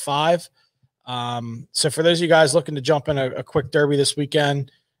starts at 5. So for those of you guys looking to jump in a quick derby this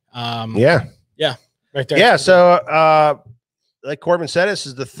weekend, right there. Yeah. So like Corbin said, this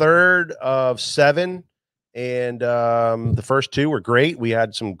is the 3rd of 7, and the first 2 were great. We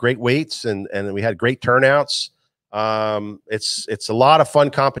had some great weights, and we had great turnouts. It's a lot of fun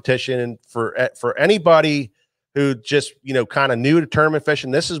competition, and for anybody who just kind of new to tournament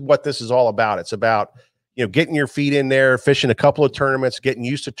fishing, this is what this is all about. It's about getting your feet in there, fishing a couple of tournaments, getting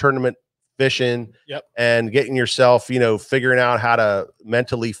used to tournament fishing, and getting yourself figuring out how to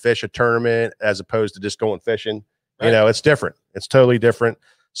mentally fish a tournament as opposed to just going fishing. Right. It's different. It's totally different.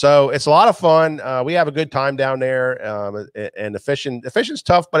 So it's a lot of fun. We have a good time down there, and the fishing's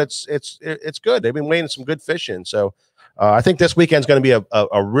tough, but it's good. They've been weighing some good fishing. So I think this weekend's going to be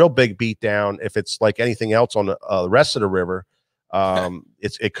a real big beatdown. If it's like anything else on the rest of the river,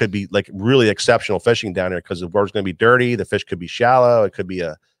 it could be like really exceptional fishing down there because the water's going to be dirty. The fish could be shallow. It could be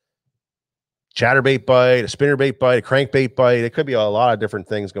a chatterbait bite, a spinnerbait bite, a crankbait bite. It could be a lot of different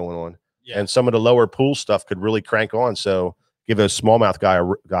things going on. Yeah. And some of the lower pool stuff could really crank on. So give those smallmouth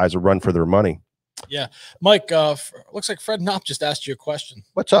guys a run for their money. Yeah. Mike, looks like Fred Knopp just asked you a question.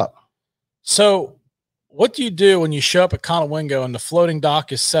 What's up? So what do you do when you show up at Conowingo and the floating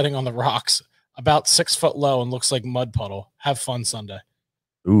dock is setting on the rocks about 6 foot low and looks like mud puddle? Have fun Sunday.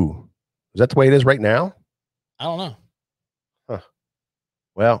 Ooh. Is that the way it is right now? I don't know. Huh.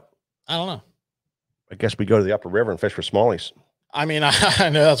 Well, I don't know. I guess we go to the upper river and fish for smallies. I mean, I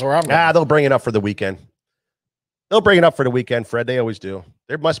know that's where I'm going. They'll bring it up for the weekend. They'll bring it up for the weekend, Fred. They always do.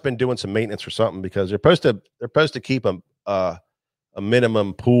 They must have been doing some maintenance or something because they're supposed to keep a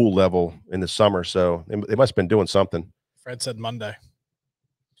minimum pool level in the summer. So they must have been doing something. Fred said Monday.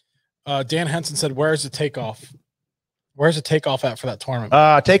 Dan Henson said, "Where's the takeoff? Where's the takeoff at for that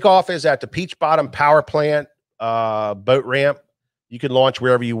tournament?" Takeoff is at the Peach Bottom Power Plant boat ramp. You can launch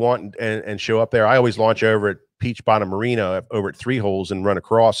wherever you want and show up there. I always launch over at Peach Bottom Marina over at 3 Holes and run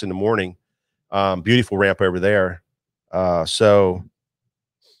across in the morning. Beautiful ramp over there. So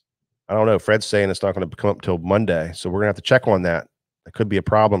I don't know. Fred's saying it's not going to come up till Monday, so we're gonna have to check on that. That could be a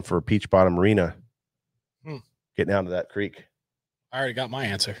problem for Peach Bottom Marina getting out of that creek. I already got my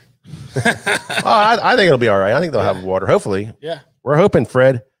answer. I think it'll be all right. I think they'll have water. Hopefully. Yeah. We're hoping,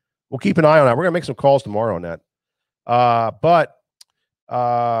 Fred. We'll keep an eye on that. We're gonna make some calls tomorrow on that.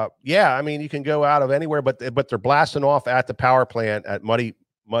 Yeah, I mean, you can go out of anywhere, but they're blasting off at the power plant at Muddy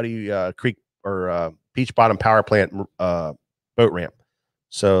Creek or Peach Bottom Power Plant boat ramp.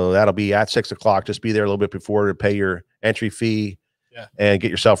 So that'll be at 6 o'clock. Just be there a little bit before to pay your entry fee and get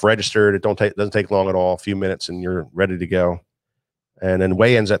yourself registered. It doesn't take long at all. A few minutes and you're ready to go. And then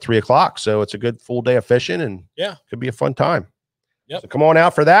weigh-ins at 3 o'clock. So it's a good full day of fishing and could be a fun time. Yep. So come on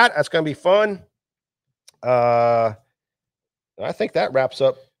out for that. That's going to be fun. I think that wraps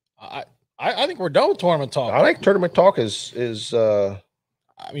up. I think we're done with tournament talk. I think tournament talk is a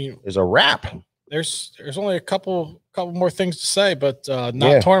wrap. There's only a couple more things to say, but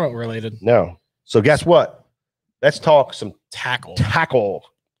not tournament related. No. So guess what? Let's talk some tackle. Tackle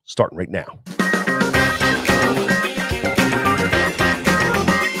starting right now.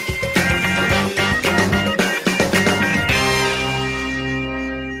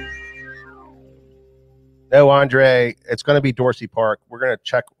 No, Andre, it's going to be Dorsey Park. We're going to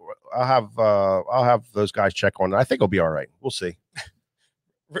check. I'll have those guys check on it. I think it'll be all right. We'll see.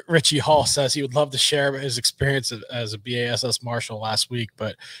 Richie Hall says he would love to share his experience as a BASS marshal last week,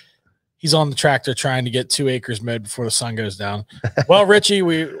 but he's on the tractor trying to get 2 acres mowed before the sun goes down. Well, Richie,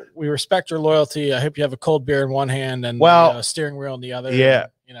 we respect your loyalty. I hope you have a cold beer in one hand and a steering wheel in the other. Yeah.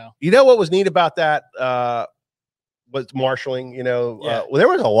 And, you know what was neat about that was marshaling. Well, there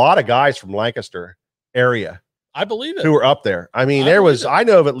was a lot of guys from Lancaster area. I believe it. Who were up there. I mean, I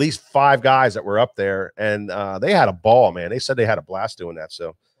know of at least 5 guys that were up there and they had a ball, man. They said they had a blast doing that.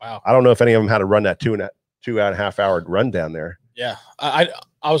 So wow. I don't know if any of them had to run that 2.5 hour run down there. Yeah. I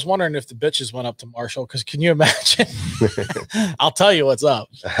was wondering if the bitches went up to Marshall because can you imagine? I'll tell you what's up.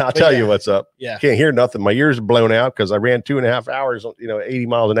 I'll tell you what's up. Yeah. Can't hear nothing. My ears are blown out because I ran 2.5 hours, 80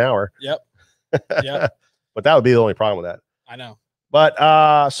 miles an hour. Yep. Yep. But that would be the only problem with that. I know.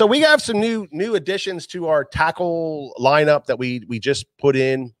 But so we have some new additions to our tackle lineup that we just put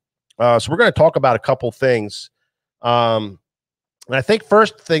in. So we're going to talk about a couple things. And I think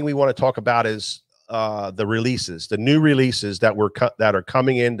first thing we want to talk about is the releases, the new releases that are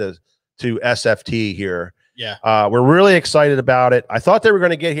coming into SFT here. Yeah. We're really excited about it. I thought they were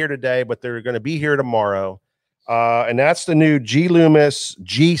going to get here today, but they're going to be here tomorrow. And that's the new G Loomis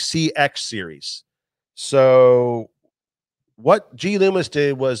GCX series. So what G Loomis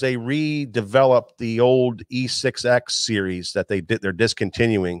did was they redeveloped the old E6X series that they're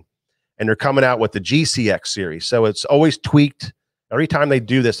discontinuing, and they're coming out with the GCX series. So it's always tweaked. Every time they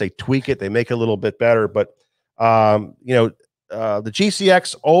do this, they tweak it, they make it a little bit better. But the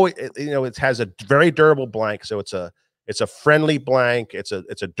GCX always, it has a very durable blank. So it's a friendly blank. It's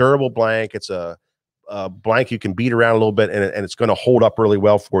a durable blank. It's a blank you can beat around a little bit, and it's going to hold up really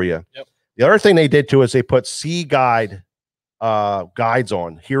well for you. Yep. The other thing they did too is they put C guides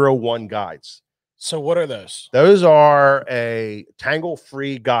on, Hero 1 guides. So what are those? Those are a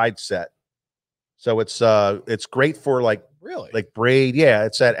tangle-free guide set. So it's great for like braid. Yeah,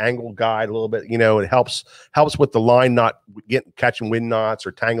 it's that angle guide a little bit. It helps with the line not catching wind knots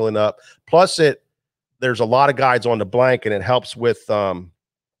or tangling up. Plus there's a lot of guides on the blank, and it helps with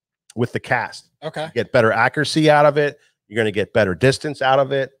the cast. Okay. You get better accuracy out of it. You're going to get better distance out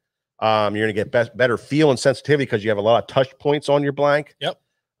of it. You're going to get better feel and sensitivity because you have a lot of touch points on your blank. Yep.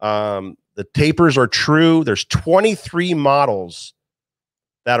 The tapers are true. There's 23 models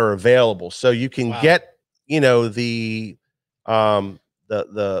that are available. So you can get, the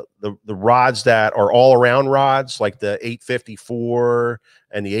rods that are all around rods, like the 854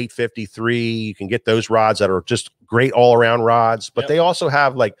 and the 853. You can get those rods that are just great all around rods, but they also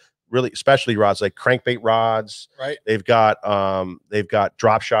have like really specialty rods like crankbait rods. Right. They've got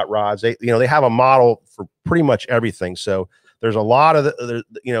drop shot rods. They have a model for pretty much everything. So there's a lot of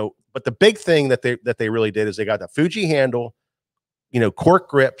but the big thing that they really did is they got the Fuji handle, cork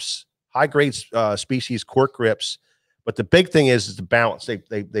grips, high grade species cork grips. But the big thing is the balance.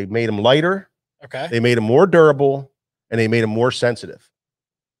 They made them lighter. Okay. They made them more durable, and they made them more sensitive.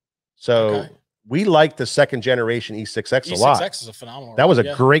 So we like the second generation E6X a lot. E6X is a phenomenal. That was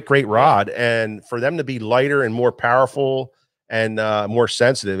a great rod, and for them to be lighter and more powerful and more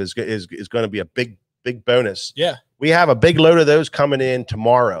sensitive is going to be a big bonus. Yeah, we have a big load of those coming in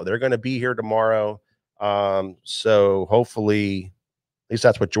tomorrow. They're going to be here tomorrow. So hopefully. At least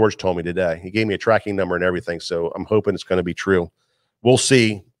that's what George told me today. He gave me a tracking number and everything, so I'm hoping it's going to be true. We'll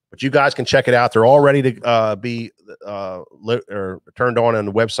see, but you guys can check it out. They're all ready to be turned on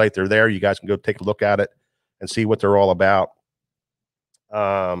the website. They're there. You guys can go take a look at it and see what they're all about.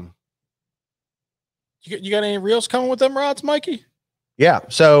 You got any reels coming with them rods, Mikey? Yeah.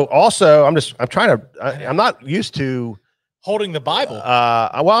 So also, I'm not used to holding the Bible.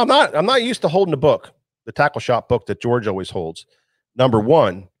 Well, I'm not used to holding the book, the Tackle Shop book that George always holds. Number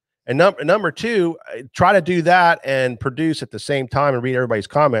one, and number two, try to do that and produce at the same time and read everybody's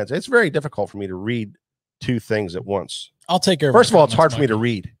comments. It's very difficult for me to read two things at once. I'll take care. First of all, it's hard for me to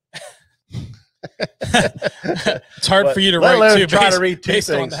read. It's hard for you to write too. Try to read two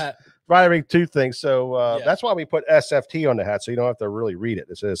things. Try to read two things. So that's why we put SFT on the hat, so you don't have to really read it.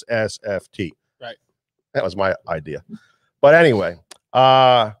 It says SFT. Right. That was my idea. But anyway,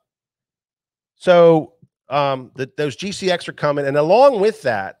 those GCX are coming, and along with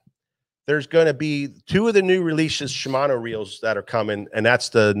that, there's going to be two of the new releases Shimano reels that are coming, and that's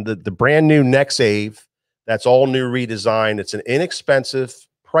the brand new Nexave. That's all new redesign. It's an inexpensive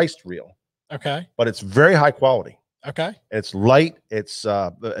priced reel. Okay. But it's very high quality. Okay. And it's light. It's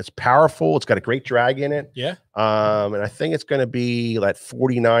powerful. It's got a great drag in it. Yeah. And I think it's going to be like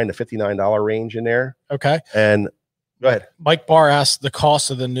 $49 to $59 range in there. Okay. And go ahead. Mike Barr asked the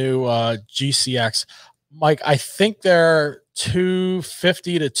cost of the new GCX. Mike, I think they're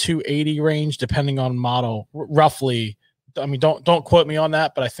 $250 to $280 range, depending on model, roughly. I mean, don't quote me on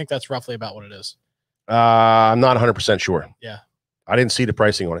that, but I think that's roughly about what it is. I'm not 100% sure. Yeah, I didn't see the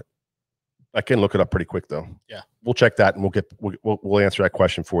pricing on it. I can look it up pretty quick though. Yeah, we'll check that and we'll answer that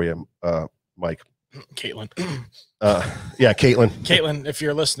question for you, Mike. Caitlin. Yeah, Caitlin. Caitlin, if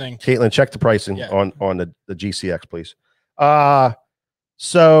you're listening, Caitlin, check the pricing on the GCX, please. But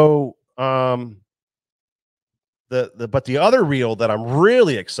the other reel that I'm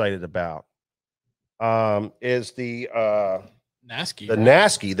really excited about is the Nasky. The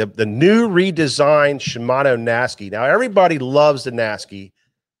Nasky, the new redesigned Shimano Nasky. Now everybody loves the Nasky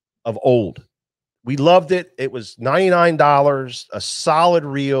of old. We loved it. It was $99, a solid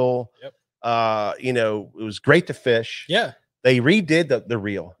reel. Yep. It was great to fish. Yeah. They redid the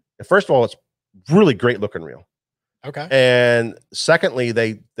reel. And first of all, it's really great looking reel. Okay. And secondly,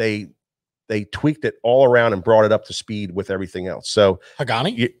 they tweaked it all around and brought it up to speed with everything else. So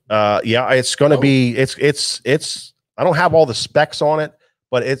Hagani? Yeah, it's going to be, it's, I don't have all the specs on it,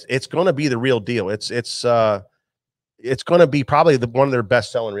 but it's going to be the real deal. It's going to be probably one of their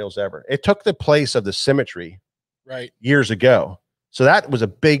best selling reels ever. It took the place of the Symmetry years ago. So that was a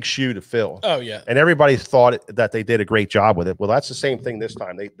big shoe to fill. Oh yeah. And everybody thought that they did a great job with it. Well, that's the same thing this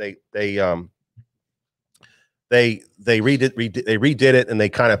time. They redid it, and they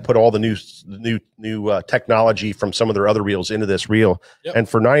kind of put all the new technology from some of their other reels into this reel. Yep. And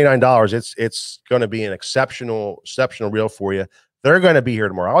for $99, it's going to be an exceptional reel for you. They're going to be here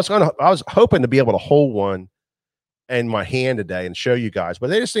tomorrow. I was hoping to be able to hold one in my hand today and show you guys, but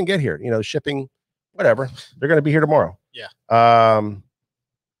they just didn't get here. Shipping, whatever. They're going to be here tomorrow. Yeah.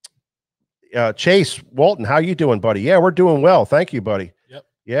 Chase Walton, how you doing, buddy? Yeah, we're doing well. Thank you, buddy. Yep.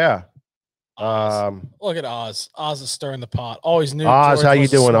 Yeah. Look at Oz. Oz is stirring the pot. Always knew. Oz, George how you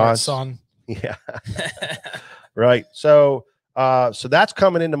doing, Oz? Son. Yeah. Right. So that's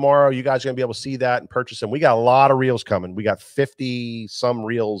coming in tomorrow. You guys are gonna be able to see that and purchase them. We got a lot of reels coming. We got 50 some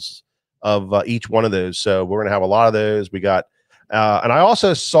reels of each one of those. So we're gonna have a lot of those. We got, and I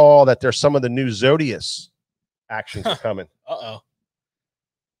also saw that there's some of the new Zodius actions are coming.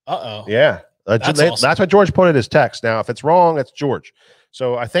 Yeah. That's what George put in his text. Now, if it's wrong, it's George.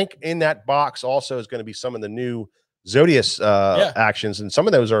 So I think in that box also is going to be some of the new Zodius actions, and some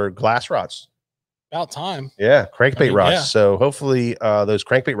of those are glass rods. About time. Yeah, crankbait rods. Yeah. So hopefully those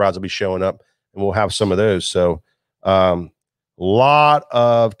crankbait rods will be showing up, and we'll have some of those. So lot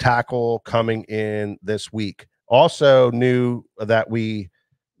of tackle coming in this week. Also new that we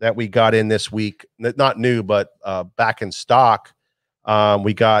got in this week, not new, but back in stock.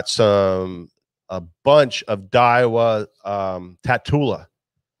 We got a bunch of Daiwa Tatula.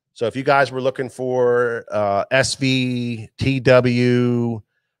 So if you guys were looking for SV, TW,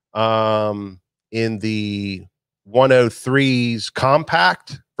 in the 103s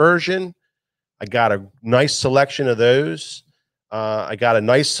compact version. I got a nice selection of those. I got a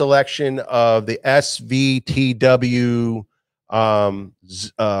nice selection of the SVTW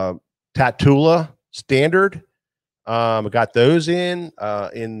Tatula standard. I got those in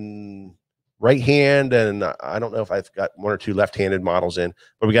right hand, and I don't know if I've got one or two left-handed models in,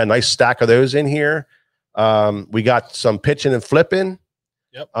 but we got a nice stack of those in here. We got some pitching and flipping.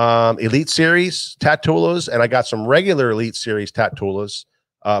 Yep. Elite Series Tatulas, and I got some regular Elite Series Tatulas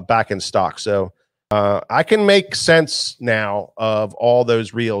back in stock. So I can make sense now of all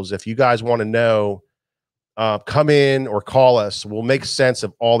those reels. If you guys want to know, come in or call us. We'll make sense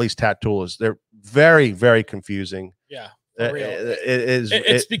of all these Tatulas. They're very, very confusing. Yeah.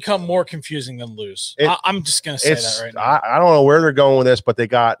 It's become more confusing than loose. I'm just gonna say that right now. I don't know where they're going with this, but they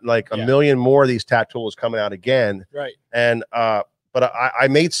got like a million more of these Tatulas coming out again. Right. And but I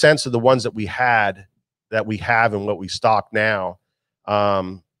made sense of the ones that we have and what we stock now.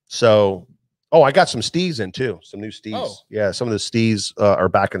 So I got some Stees in too, some new Stees. Oh. Yeah, some of the Stees are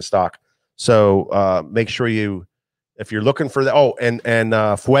back in stock. So make sure if you're looking for the and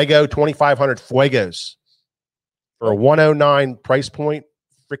Fuego 2500 Fuegos for a 109 price point,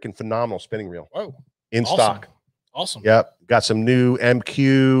 freaking phenomenal spinning reel. Whoa. In stock. Awesome. Yep. Got some new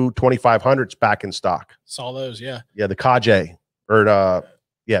MQ 2500s back in stock. Saw those, yeah. Yeah, the Kajay Kajay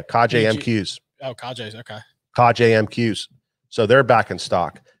MQs. Oh, Kajay's, okay. Kajay MQs. So they're back in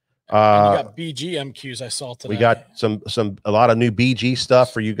stock. You got BG MQs I saw today. We got a lot of new BG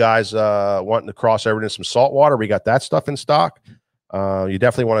stuff for you guys wanting to cross over into some saltwater. We got that stuff in stock. You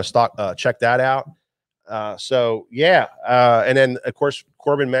definitely want to check that out. And then of course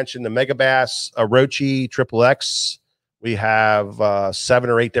Corbin mentioned the Megabass Orochi Triple X. We have 7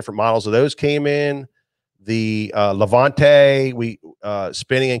 or 8 different models of those came in. The Levante, we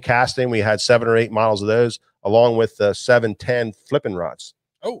spinning and casting, we had 7 or 8 models of those, along with the 710 flipping rods.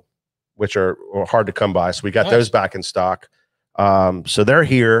 Oh, which are hard to come by. So we got those back in stock. So they're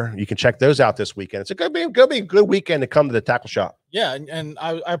here. You can check those out this weekend. It's going to be a good weekend to come to the tackle shop. Yeah, and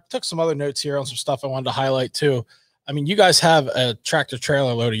I took some other notes here on some stuff I wanted to highlight too. I mean, you guys have a tractor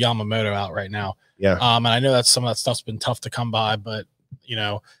trailer load of Yamamoto out right now. Yeah. And I know that some of that stuff's been tough to come by, but you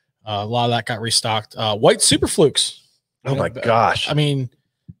know, a lot of that got restocked. White Super Flukes. Oh my gosh. I mean,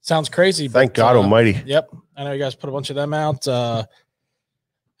 sounds crazy. Thank God Almighty. Yep. I know you guys put a bunch of them out.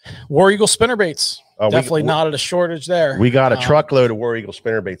 War Eagle spinnerbaits. Definitely not at a shortage there. We got a truckload of War Eagle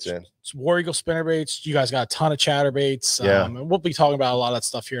spinnerbaits in. It's War Eagle spinnerbaits. You guys got a ton of chatterbaits. Yeah. And we'll be talking about a lot of that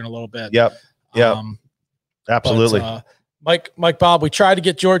stuff here in a little bit. Yep. Yeah. Absolutely. But, Mike Bob, we tried to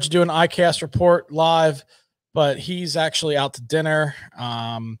get George to do an ICAST report live, but he's actually out to dinner.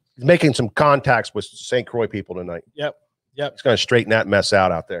 He's making some contacts with St. Croix people tonight. Yep. He's going to straighten that mess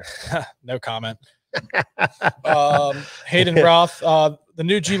out there. No comment. Hayden Roth, the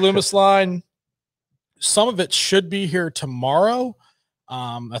new G Loomis line, some of it should be here tomorrow.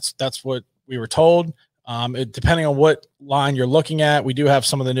 That's what we were told. Depending on what line you're looking at, we do have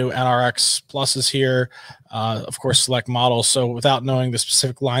some of the new NRX pluses here, of course, select models. So without knowing the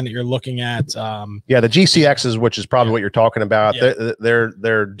specific line that you're looking at, the GCXs, which is probably what you're talking about,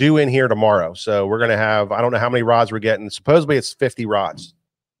 they're due in here tomorrow. So we're going to have, I don't know how many rods we're getting. Supposedly it's 50 rods.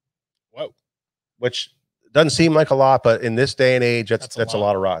 Whoa. Which doesn't seem like a lot, but in this day and age, that's a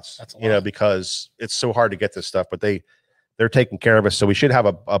lot of rods. That's a lot. Because it's so hard to get this stuff, but they're taking care of us. So we should have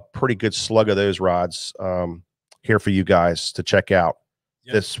a pretty good slug of those rods here for you guys to check out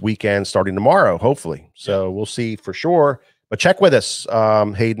this weekend, starting tomorrow, hopefully. So we'll see for sure. But check with us,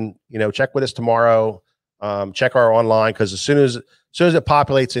 Hayden. Check with us tomorrow. Check our online, because as soon as it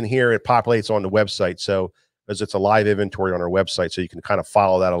populates in here, it populates on the website. So because it's a live inventory on our website, so you can kind of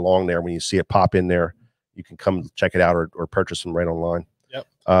follow that along there. When you see it pop in there, you can come check it out or purchase them right online. Yep.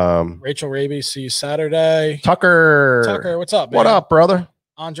 Rachel Raby, see you Saturday. Tucker, what's up, man? What up, brother?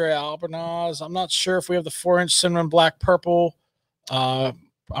 Andre Albornoz. I'm not sure if we have the 4-inch cinnamon black purple.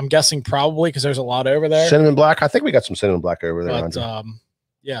 I'm guessing probably, because there's a lot over there. Cinnamon black. I think we got some cinnamon black over there. But,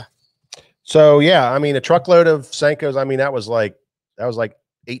 yeah. So yeah, I mean, a truckload of Senkos. I mean, that was like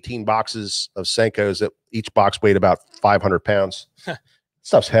 18 boxes of Senkos. That each box weighed about 500 pounds.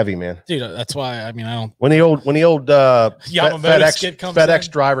 Stuff's heavy, man. Dude, that's why, I mean, I don't. When the old FedEx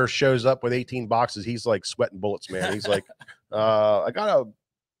in. driver shows up with 18 boxes, he's like sweating bullets, man. He's like, I got a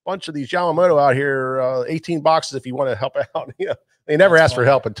bunch of these Yamamoto out here, 18 boxes if you want to help out. They never ask for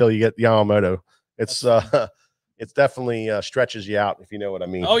help until you get Yamamoto. It's definitely stretches you out, if you know what I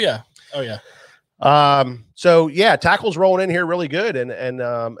mean. Oh yeah. So yeah, tackle's rolling in here really good, and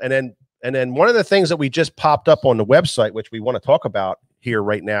then one of the things that we just popped up on the website, which we want to talk about here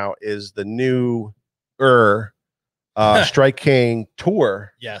right now is the new Strike King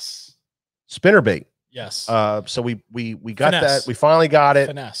Tour. Yes. Spinnerbait. Yes. So we got that. We finally got it.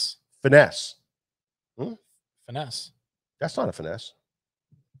 Finesse. Finesse. That's not a finesse.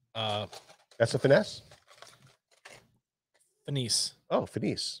 That's a finesse. Finesse. Oh,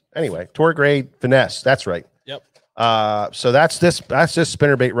 finesse. Anyway, tour grade finesse. That's right. Yep. So that's this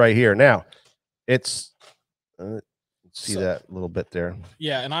spinnerbait right here. Now, it's see that little bit there.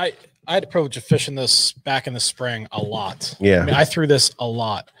 Yeah, and I had the privilege of fishing this back in the spring a lot. Yeah. I mean, I threw this a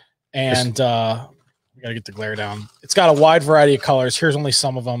lot, and we gotta get the glare down. It's got a wide variety of colors. Here's only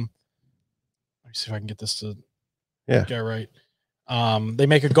some of them. Let me see if I can get this to go right. They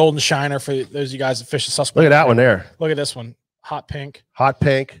make a golden shiner for those of you guys that fish the Susquehanna. Look at that one there. Look at this one. Hot pink. Hot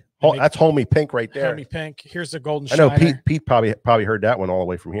pink. Oh, that's homey pink right there. Homey pink. Here's the golden shiner. I know Pete probably heard that one all the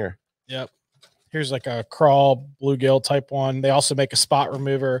way from here. Yep. Here's like a crawl bluegill type one. They also make a spot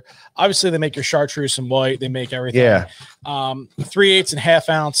remover. Obviously, they make your chartreuse and white. They make everything. Yeah. 3/8 and ½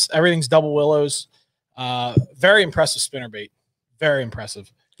 ounce. Everything's double willows. Very impressive spinnerbait. Very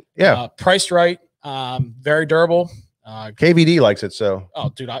impressive. Yeah. Priced right. Very durable. KVD likes it. So. Oh,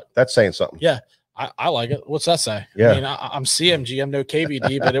 dude. That's saying something. Yeah. I like it. What's that say? Yeah. I mean, I'm CMG. I'm no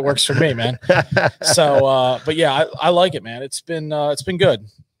KVD, but it works for me, man. So, but yeah, I like it, man. It's been good.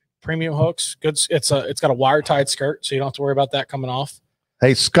 Premium hooks, good. It's got a wire tied skirt, so you don't have to worry about that coming off.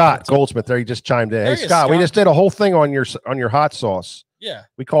 Hey, Scott Goldsmith, there, he just chimed in. Hey, Scott, we just did a whole thing on your hot sauce. Yeah,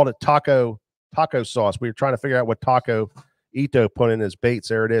 we called it taco sauce. We were trying to figure out what Taco Ito put in his baits.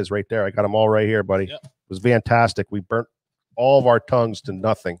 There it is, right there. I got them all right here, buddy. Yep. It was fantastic. We burnt all of our tongues to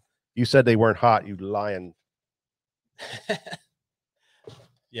nothing. You said they weren't hot, you lying.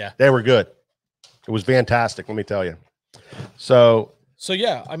 Yeah, they were good. It was fantastic. Let me tell you. So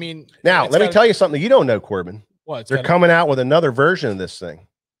yeah, I mean, now let me tell you something you don't know, Corbin. What? They're coming out with another version of this thing.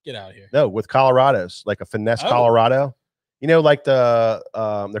 Get out of here. No, with Colorados, like a finesse Colorado. You know, like they're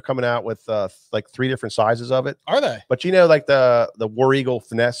coming out with like 3 different sizes of it. Are they? But you know, like the War Eagle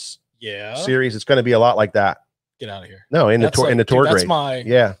finesse series, it's going to be a lot like that. Get out of here. No, in the tour grade. That's my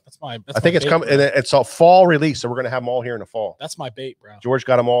I think it's coming, and it's a fall release, so we're going to have them all here in the fall. That's my bait, bro. George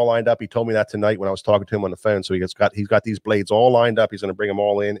got them all lined up. He told me that tonight when I was talking to him on the phone. So he's got these blades all lined up. He's going to bring them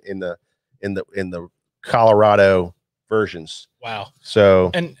all in the Colorado versions. Wow.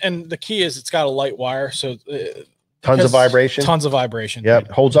 So and the key is it's got a light wire, so tons of vibration. Tons of vibration. Yeah,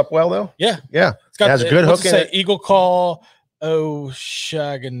 holds up well though. Yeah, yeah. It has a good hook in it. Eagle Call.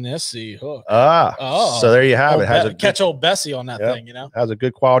 Shaganesi hook. So there you have it. Has a catch old Bessie on that thing, you know. Has a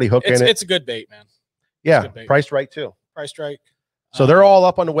good quality hook in it. It's a good bait, man. Yeah, priced right too. Priced right. So they're all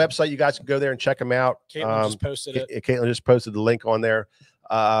up on the website. You guys can go there and check them out. Caitlin just posted it. Caitlin just posted the link on there.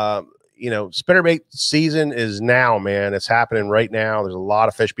 You know, spinnerbait season is now, man. It's happening right now. There's a lot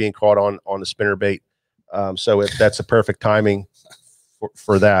of fish being caught on the spinnerbait. So that's a perfect timing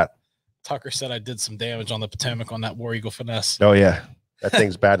for that. Tucker said I did some damage on the Potomac on that War Eagle finesse. Oh yeah, that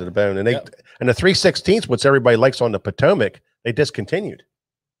thing's bad to the bone. And and the 3/16, which everybody likes on the Potomac, they discontinued.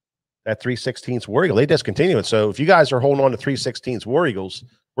 That 3/16 War Eagle, they discontinued it. So if you guys are holding on to 3/16 War Eagles,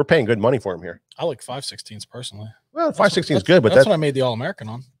 we're paying good money for them here. I like 5/16 personally. Well, 5/16 is good, but that's what I made the All-American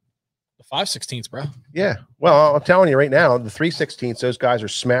on. The 5/16, bro. Yeah. Well, I'm telling you right now, the 3/16, those guys are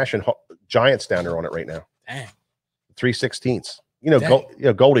smashing giants down there on it right now. Dang. 3/16. You know,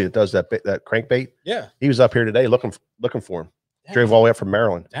 Goldie that does that crankbait. Yeah, he was up here today looking for him. Dang. Drove all the way up from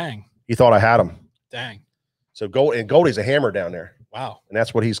Maryland. Dang, he thought I had him. Dang. So Goldie's a hammer down there. Wow, and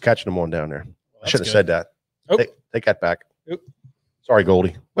that's what he's catching them on down there. Well, I shouldn't have said that. Oh. Take that back. Oop. Sorry,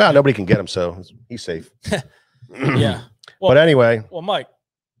 Goldie. Well, nobody can get him, so he's safe. Yeah. Well, but anyway. Well, Mike,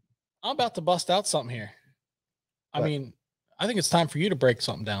 I'm about to bust out something here. I mean, I think it's time for you to break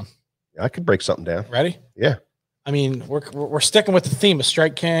something down. I could break something down. Ready? Yeah. I mean, we're sticking with the theme of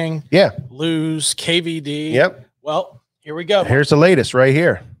Strike King. Yeah. Lose, KVD. Yep. Well, here we go. Here's the latest right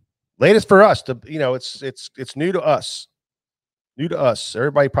here. Latest for us. You know, it's new to us. New to us.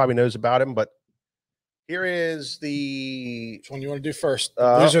 Everybody probably knows about him, but here is the. Which one you want to do first?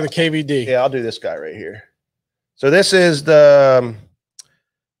 These are the KVD. Yeah, I'll do this guy right here. So this is the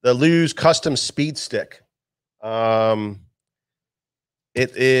Lose Custom Speed Stick. It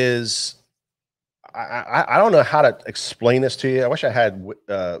is. I don't know how to explain this to you. I wish I had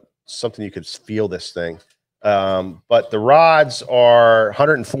something you could feel this thing. But the rods are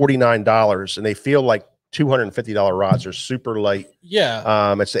 $149 and they feel like $250 rods. They're super light.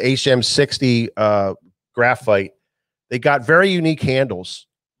 Yeah. It's the HM60 graphite. They got very unique handles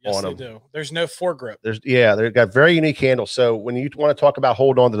on them. They do. There's no foregrip. They've got very unique handles. So when you want to talk about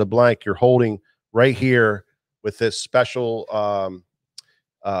hold on to the blank, you're holding right here with this special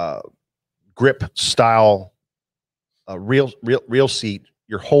grip style reel seat,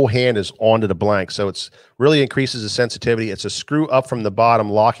 your whole hand is onto the blank. So it's really increases the sensitivity. It's a screw up from the bottom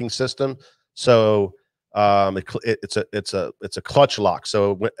locking system. So it's a clutch lock.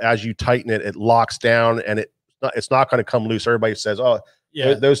 So as you tighten it, it locks down, and it's not going to come loose. Everybody says, oh,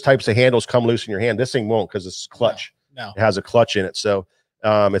 yeah, those types of handles come loose in your hand. This thing won't, because it's clutch. No. It has a clutch in it. So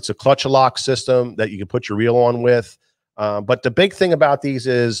it's a clutch lock system that you can put your reel on with. But the big thing about these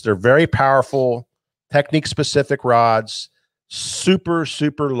is they're very powerful, technique specific rods, super,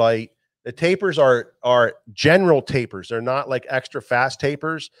 super light. The tapers are general tapers. They're not like extra fast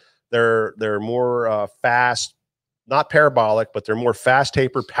tapers. They're more fast, not parabolic, but they're more fast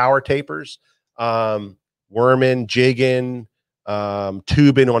taper, power tapers. Worming, jigging,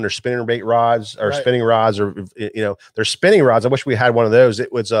 tubing on their spinning bait rods or spinning rods, or they're spinning rods. I wish we had one of those.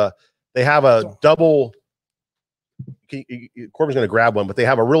 It was they have a double. Corbin's going to grab one, but they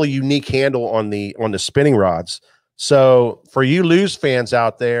have a really unique handle on the spinning rods. So for you Lose fans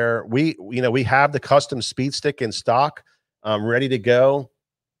out there, we have the custom speed stick in stock, ready to go.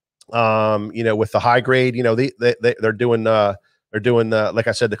 With the high grade, they're doing like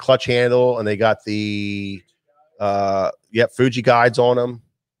I said, the clutch handle, and they got the Fuji guides on them.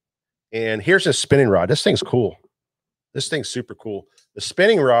 And here's a spinning rod. This thing's cool. This thing's super cool. The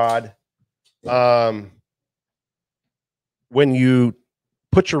spinning rod, when you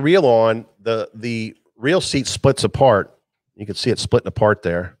put your reel on, the reel seat splits apart. You can see it splitting apart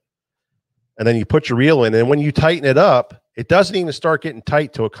there. And then you put your reel in, and when you tighten it up, it doesn't even start getting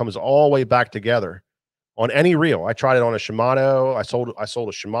tight till it comes all the way back together on any reel. I tried it on a Shimano. I sold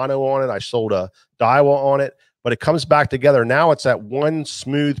a Shimano on it. I sold a Daiwa on it, but it comes back together. Now it's that one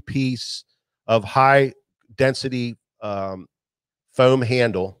smooth piece of high density foam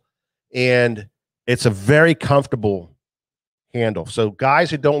handle, and it's a very comfortable handle. So guys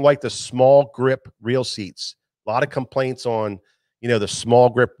who don't like the small grip reel seats, a lot of complaints on the small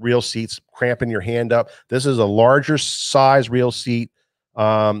grip reel seats cramping your hand up. This is a larger size reel seat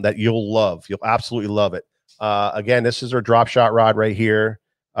that you'll love. You'll absolutely love it. Again, this is our drop shot rod right here.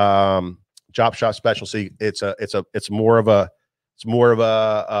 Drop shot special. So it's more of a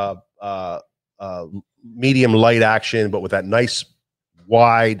medium light action, but with that nice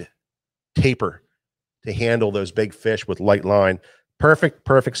wide taper to handle those big fish with light line.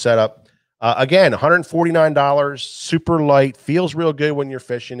 Perfect setup. Again, $149, super light, feels real good when you're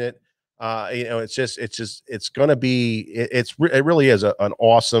fishing it. It's going to be, it really is an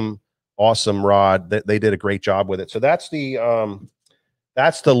awesome rod. They did a great job with it. So that's the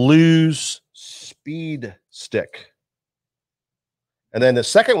Lose Speed Stick. And then the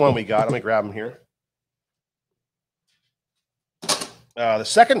second one we got, let me grab them here. The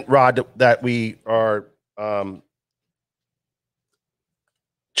second rod that we are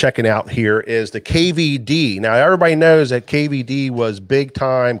checking out here is the KVD. Now, everybody knows that KVD was big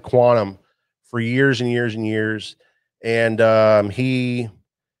time Quantum for years and years and years. And he,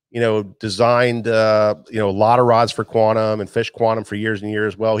 designed, a lot of rods for Quantum and fished Quantum for years and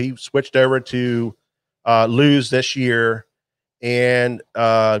years. Well, he switched over to Lose this year and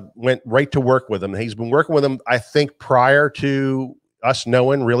went right to work with them. He's been working with them, I think, prior to us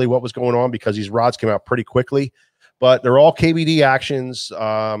knowing really what was going on, because these rods came out pretty quickly. But they're all KVD actions,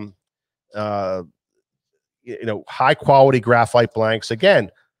 high quality graphite blanks. Again,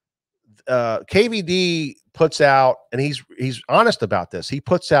 KVD puts out, and he's honest about this. He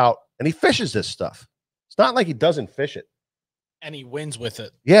puts out and he fishes this stuff. It's not like he doesn't fish it, and he wins with it.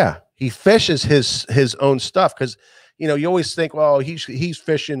 Yeah, he fishes his own stuff, because you always think, well, he's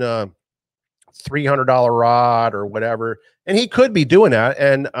fishing a $300 rod or whatever. And he could be doing that,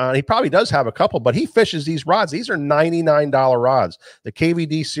 and he probably does have a couple, but he fishes these rods. These are $99 rods. The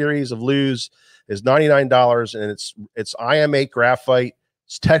KVD series of Lose is $99, and it's IM8 graphite.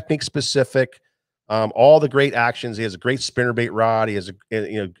 It's technique specific. All the great actions. He has a great spinnerbait rod. He has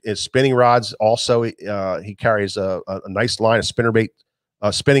his spinning rods. Also, he carries a nice line of spinnerbait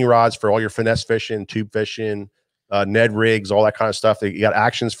spinning rods for all your finesse fishing, tube fishing, Ned rigs, all that kind of stuff. You got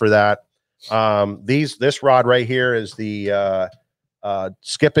actions for that. This rod right here is the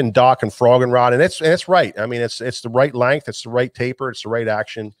skipping, dock, and frogging rod, and it's right. I mean, it's the right length, it's the right taper, it's the right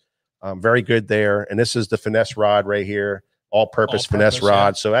action. Very good there. And this is the finesse rod right here, all-purpose finesse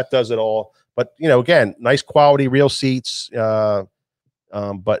rod. Yeah. So that does it all. But again, nice quality reel seats, but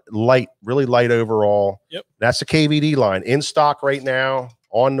light, really light overall. Yep. That's the KVD line in stock right now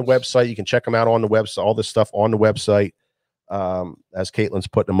on the website. You can check them out on the website. All this stuff on the website. As Caitlin's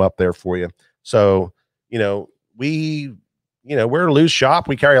putting them up there for you. So, we we're a Lew's shop.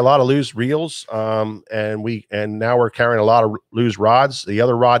 We carry a lot of Lew's reels, and now we're carrying a lot of Lew's rods. The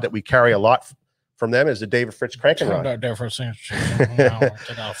other rod that we carry a lot from them is the David Fritz cranking rod. You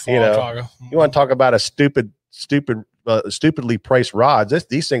want to talk about a stupidly priced rods?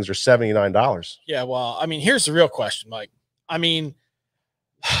 These things are $79. Yeah, well, I mean, here's the real question, Mike. I mean,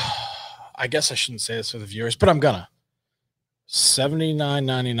 I guess I shouldn't say this for the viewers, but I'm gonna.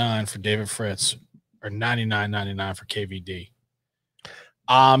 $79.99 for David Fritz or $99.99 for KVD.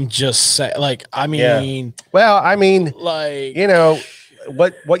 I'm just saying, like, I mean, what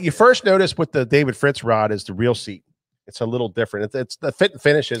you first notice with the David Fritz rod is the reel seat. It's a little different. It's the fit and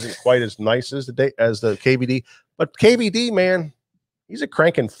finish isn't quite as nice as the KVD, but KVD, man, he's a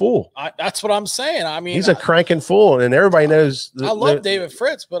cranking fool. That's what I'm saying. I mean, he's a cranking fool, and everybody knows. I love David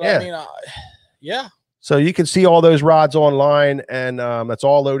Fritz, but yeah. I mean, yeah. So you can see all those rods online, and it's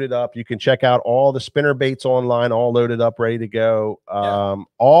all loaded up. You can check out all the spinner baits online, all loaded up, ready to go.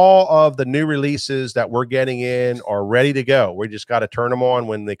 All of the new releases that we're getting in are ready to go. We just got to turn them on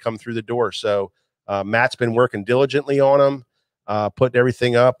when they come through the door. So Matt's been working diligently on them, putting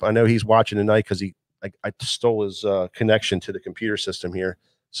everything up. I know he's watching tonight because I stole his connection to the computer system here.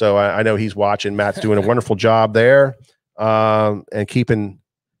 So I know he's watching. Matt's doing a wonderful job there, and keeping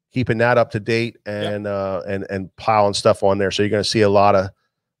that up to date and piling stuff on there. So you're going to see a lot of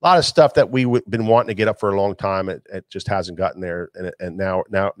stuff that we've been wanting to get up for a long time. It just hasn't gotten there. And now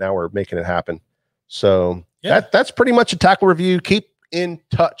we're making it happen. So that's pretty much a tackle review. Keep in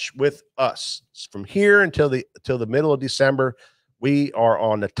touch with us from here until the middle of December. We are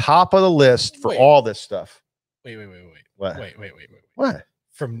on the top of the list for all this stuff. Wait. What? Wait. What?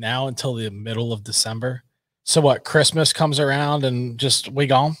 From now until the middle of December? So what? Christmas comes around and just we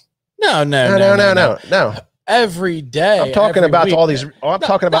gone? No. Every day. I'm talking about all these. I'm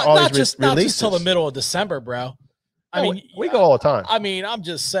talking about all these releases. Not just till the middle of December, bro. I mean, we go all the time. I mean, I'm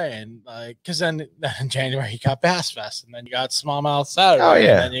just saying, like, because then in January you got Bass Fest, and then you got Smallmouth Saturday. Oh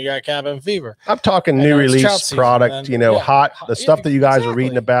yeah. And then you got Cabin Fever. I'm talking new release product. Hot the stuff that you guys are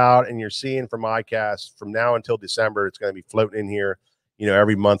reading about and you're seeing from iCast from now until December. It's going to be floating in here.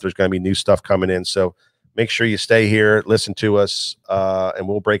 Every month there's going to be new stuff coming in. So make sure you stay here, listen to us, and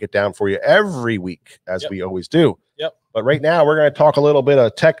we'll break it down for you every week as we always do. Yep. But right now we're going to talk a little bit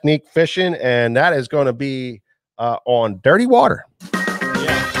of technique fishing, and that is going to be on dirty water.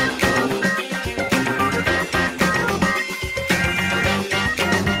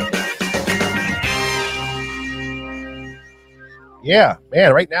 Yeah,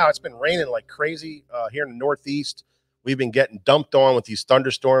 man, right now it's been raining like crazy here in the Northeast. We've been getting dumped on with these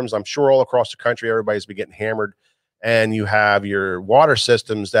thunderstorms. I'm sure all across the country, everybody's been getting hammered, and you have your water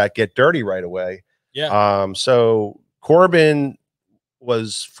systems that get dirty right away. Yeah. So Corbin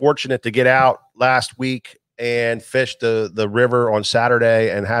was fortunate to get out last week and fish the river on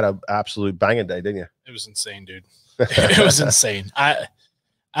Saturday and had an absolute banging day, didn't you? It was insane, dude. It was insane. I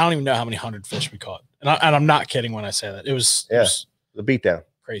don't even know how many 100 fish we caught, and I'm not kidding when I say that. It was the beatdown.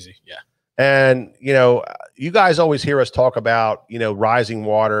 Crazy, yeah. And you guys always hear us talk about rising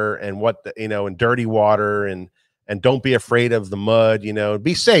water and and dirty water and don't be afraid of the mud.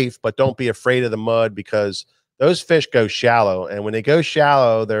 Be safe, but don't be afraid of the mud, because those fish go shallow, and when they go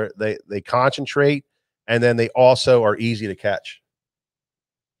shallow, they concentrate. And then they also are easier to catch.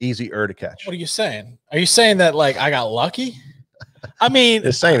 What are you saying? Are you saying that, like, I got lucky? I mean,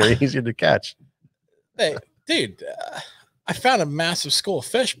 just saying they're easier to catch. Hey, dude, I found a massive school of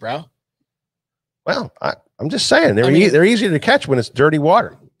fish, bro. Well, I'm just saying they're easier to catch when it's dirty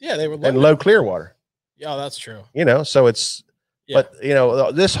water. Yeah, they were and low clear water. Yeah, that's true. So it's. Yeah. But,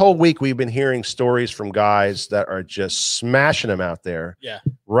 this whole week we've been hearing stories from guys that are just smashing them out there. Yeah.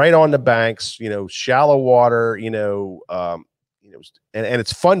 Right on the banks, shallow water, and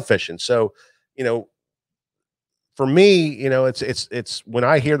it's fun fishing. So, for me, it's when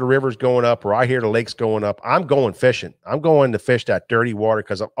I hear the rivers going up or I hear the lakes going up, I'm going fishing. I'm going to fish that dirty water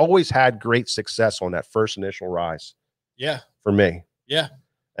because I've always had great success on that first initial rise. Yeah. For me. Yeah.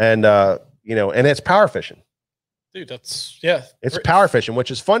 And, and it's power fishing. Dude, it's power fishing,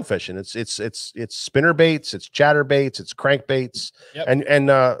 which is fun fishing. It's spinner baits, it's chatter baits, it's crank baits, and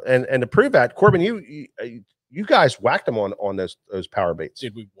to prove that, Corbin, you guys whacked them on those power baits.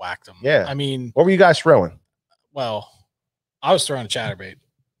 Dude, we whacked them. Yeah, I mean, what were you guys throwing? Well, I was throwing a chatterbait.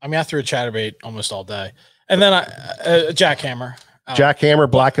 I mean, I threw a chatterbait almost all day, and then a jackhammer.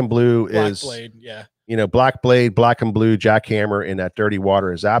 Jackhammer, black and blue black blade, yeah. Black blade, black and blue jackhammer in that dirty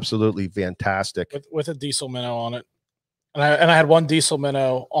water is absolutely fantastic. With a diesel minnow on it. And I had one diesel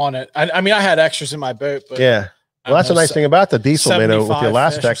minnow on it. I mean, I had extras in my boat, but yeah. Well, that's a nice thing about the diesel minnow with the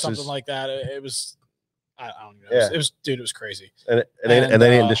Elastex. Something like that. It was, I don't know. Yeah. It was dude, it was crazy. And they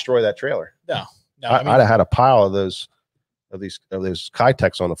didn't destroy that trailer. No. I mean, I'd have had a pile of those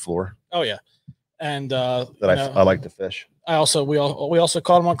Kitechs on the floor. Oh yeah. And I like to fish. we also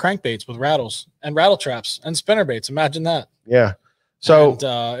caught them on crankbaits with rattles and rattle traps and spinner baits. Imagine that. Yeah. So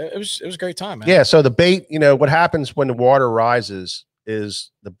it was a great time, man. Yeah. So the bait, what happens when the water rises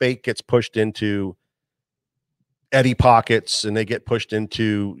is the bait gets pushed into eddy pockets, and they get pushed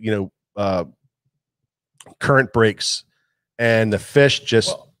into current breaks, and the fish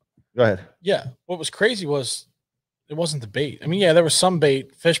just go ahead. Yeah. What was crazy was it wasn't the bait. I mean, yeah, there was some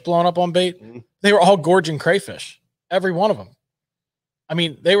bait, fish blowing up on bait. Mm-hmm. They were all gorging crayfish, every one of them. I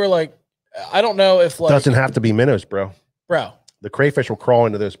mean, they were like, I don't know if doesn't have to be minnows, bro. The crayfish will crawl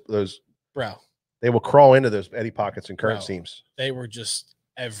into those. Bro. They will crawl into those eddy pockets and current seams. They were just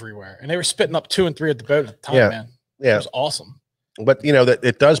everywhere, and they were spitting up 2 and 3 at the boat at the time, man. Yeah, it was awesome. But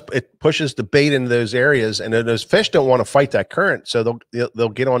it pushes the bait into those areas, and then those fish don't want to fight that current, so they'll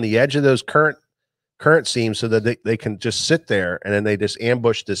get on the edge of those current seams so that they can just sit there, and then they just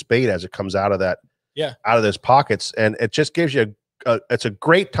ambush this bait as it comes out of that out of those pockets, and it just gives you it's a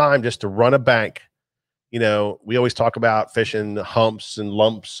great time just to run a bank. We always talk about fishing humps and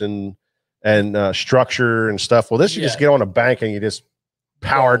lumps and structure and stuff. Well, this you just get on a bank and you just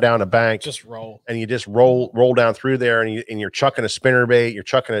power down a bank, just roll, and you just roll down through there, and you're chucking a spinner bait, you're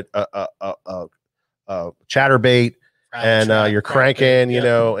chucking a chatter bait, and you're cranking,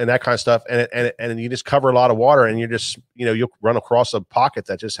 and that kind of stuff, and you just cover a lot of water, and you're just you'll run across a pocket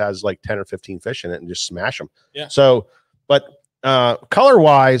that just has like 10 or 15 fish in it and just smash them. Yeah. So, but color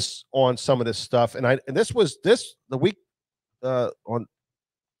wise on some of this stuff, and this the week on a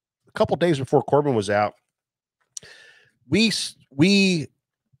couple days before Corbin was out, we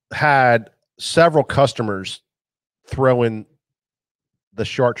had several customers throw in the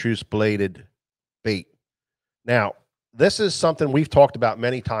chartreuse bladed bait. Now, this is something we've talked about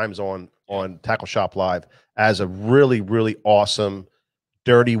many times on Tackle Shop Live as a really, really awesome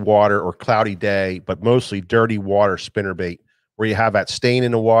dirty water or cloudy day, but mostly dirty water spinner bait where you have that stain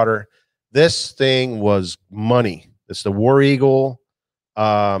in the water. This thing was money. It's the War Eagle,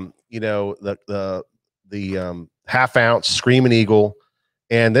 the half-ounce Screaming Eagle,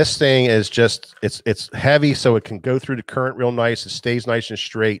 and this thing is just it's heavy, so it can go through the current real nice. It stays nice and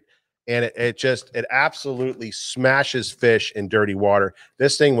straight, and it absolutely smashes fish in dirty water.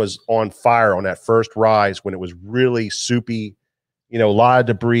 This thing was on fire on that first rise when it was really soupy, a lot of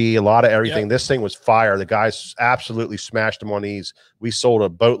debris, a lot of everything. Yep. This thing was fire. The guys absolutely smashed them on these. We sold a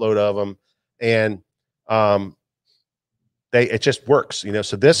boatload of them, and it just works,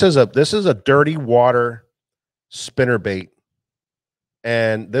 So this is a dirty water spinner bait,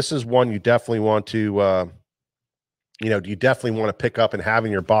 and this is one you definitely want to pick up and have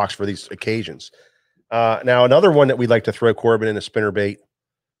in your box for these occasions. Now another one that we'd like to throw, Corbin, in a spinner bait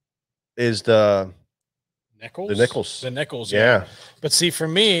is the nickels. Yeah. But see, for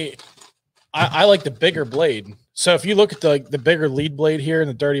me, I like the bigger blade. So if you look at the bigger lead blade here in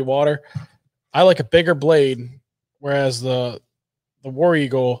the dirty water, I like a bigger blade, whereas the War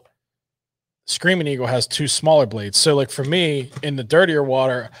Eagle, Screaming Eagle has 2 smaller blades. So like for me in the dirtier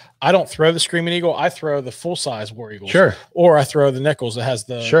water, I don't throw the Screaming Eagle. I throw the full size War Eagle. Sure. Or I throw the nickels that has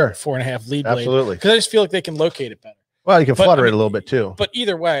the 4.5 lead blade. Absolutely. Because I just feel like they can locate it better. Well, you can flutter it a little bit too. But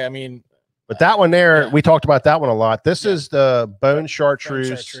either way, I mean. But that one there, we talked about that one a lot. This is the bone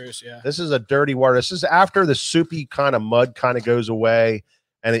chartreuse. This is a dirty water. This is after the soupy kind of mud kind of goes away,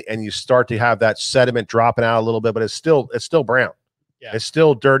 and you start to have that sediment dropping out a little bit, but it's still brown. Yeah. It's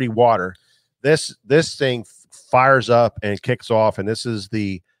still dirty water. This thing fires up and kicks off, and this is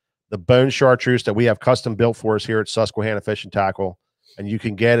the bone chartreuse that we have custom built for us here at Susquehanna Fish and Tackle, and you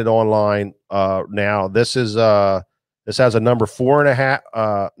can get it online now. This has a number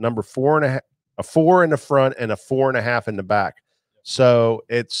 4.5, a 4 in the front and a 4.5 in the back. So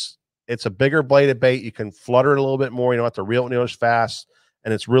it's a bigger bladed bait. You can flutter it a little bit more. You don't have to reel it as fast,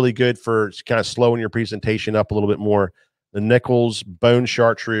 and it's really good for kind of slowing your presentation up a little bit more. The nickels bone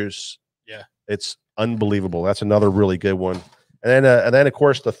chartreuse. Yeah, it's unbelievable. That's another really good one. And then of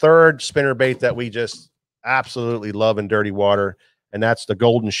course the third spinner bait that we just absolutely love in dirty water, and that's the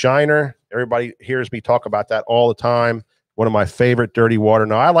Golden Shiner. Everybody hears me talk about that all the time. One of my favorite dirty water.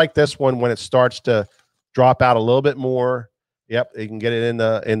 Now I like this one when it starts to drop out a little bit more. Yep, you can get it in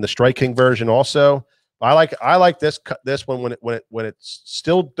the Strike King version also. I like this one when it's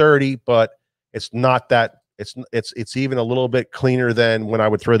still dirty, but it's not that. It's even a little bit cleaner than when I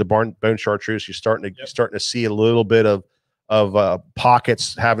would throw the bone chartreuse. You're starting to see a little bit of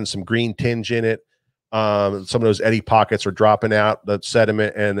pockets having some green tinge in it. Some of those eddy pockets are dropping out, the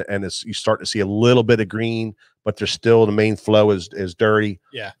sediment, and you start to see a little bit of green, but there's still the main flow is dirty.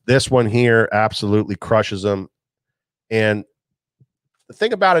 Yeah. This one here absolutely crushes them. And the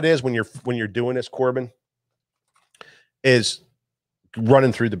thing about it is when you're doing this, Corbin, is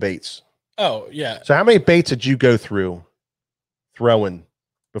running through the baits. Oh, yeah. So how many baits did you go through throwing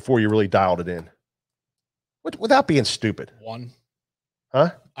before you really dialed it in? Without being stupid. One.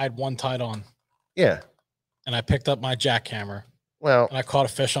 Huh? I had one tied on. Yeah. And I picked up my jackhammer. Well, and I caught a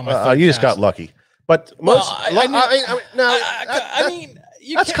fish on my you just got lucky. But most,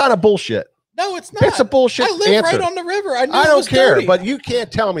 that's kind of bullshit. No, it's not. It's a bullshit I live right on the river. I don't care, dirty. But you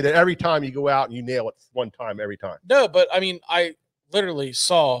can't tell me that every time you go out and you nail it one time every time. No, but I mean, I literally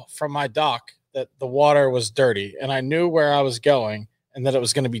saw from my dock that the water was dirty, and I knew where I was going and that it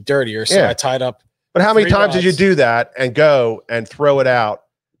was going to be dirtier. So I tied up. But how many times did you do that and go and throw it out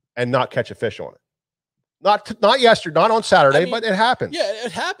and not catch a fish on it? Not yesterday, not on Saturday, but it happens. Yeah,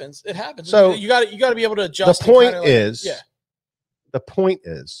 it happens. It happens. So you got to be able to adjust. The point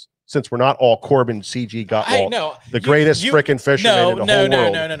is, since we're not all Corbin CG the greatest freaking fisherman in the whole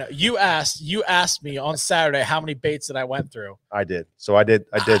world. No. You asked me on Saturday how many baits that I went through. I did. So I did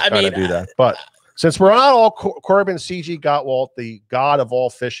kind of do that. But since we're not all Corbin CG Gottwalt, the god of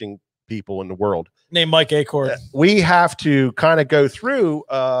all fishing people in the world, named Mike Acord, we have to kind of go through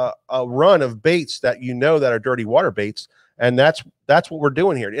a run of baits that that are dirty water baits, and that's what we're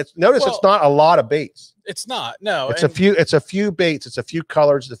doing here. It's not a lot of baits. It's not. No, it's a few baits. It's a few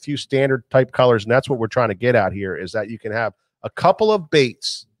colors, a few standard type colors, and that's what we're trying to get out here. Is that you can have a couple of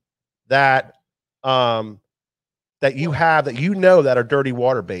baits that that you have that are dirty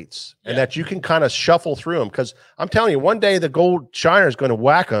water baits, and that you can kind of shuffle through them. Because I'm telling you, one day the gold shiner is going to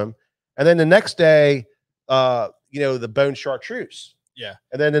whack them. And then the next day, the bone chartreuse. Yeah.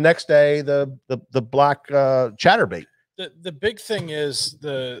 And then the next day, the black chatterbait. The big thing is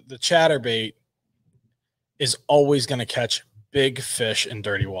the chatterbait is always going to catch big fish in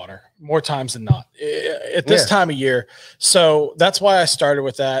dirty water more times than not at this time of year. So that's why I started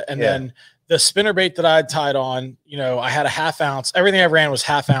with that. And then the spinnerbait that I had tied on, I had a ½ ounce. Everything I ran was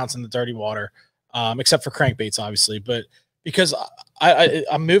 ½ ounce in the dirty water, except for crankbaits, obviously. But because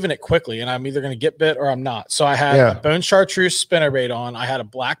I'm moving it quickly and I'm either going to get bit or I'm not. So I had a bone chartreuse spinnerbait on. I had a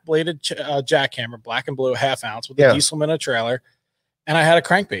black bladed jackhammer, black and blue, ½ ounce with a diesel minnow trailer. And I had a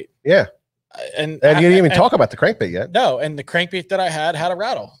crankbait. Yeah. And you didn't even talk about the crankbait yet. No. And the crankbait that I had a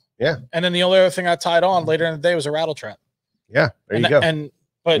rattle. Yeah. And then the only other thing I tied on later in the day was a rattle trap. Yeah. There you go.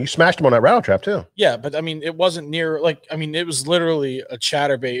 But you smashed him on that rattle trap too. Yeah. But I mean, it wasn't near it was literally a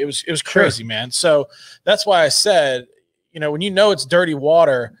chatterbait. It was crazy, man. So that's why I said, when it's dirty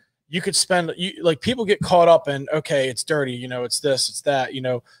water, you could people get caught up in, okay, it's dirty, it's this, it's that,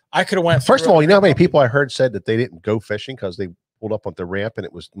 I could have went. First of all, how many people I heard said that they didn't go fishing because they pulled up on the ramp and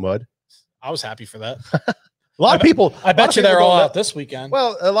it was mud. I was happy for that. A lot of people. I bet you they're all out this weekend.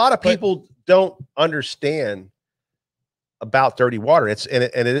 Well, a lot of people don't understand about dirty water. It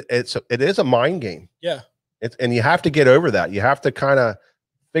is a mind game. Yeah. And you have to get over that. You have to kind of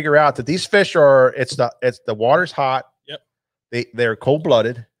figure out that these fish it's the water's hot. They're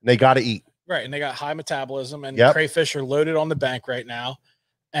cold-blooded and they got to eat. Right. And they got high metabolism, and crayfish are loaded on the bank right now.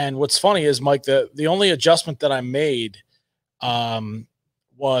 And what's funny is, Mike, the only adjustment that I made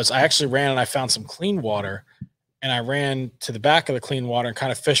was I actually ran and I found some clean water, and I ran to the back of the clean water and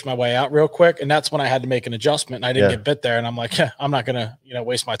kind of fished my way out real quick. And that's when I had to make an adjustment, and I didn't get bit there. And I'm like, I'm not going to,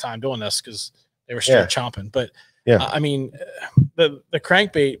 waste my time doing this because they were straight chomping. But I mean, the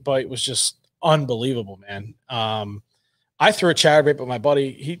crankbait bite was just unbelievable, man. I threw a chatterbait, but my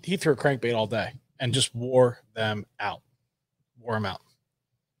buddy, he threw a crankbait all day and just wore them out.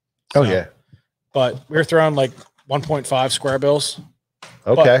 Oh, yeah. But we were throwing like 1.5 square bills.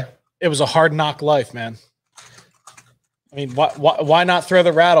 Okay. But it was a hard knock life, man. I mean, why not throw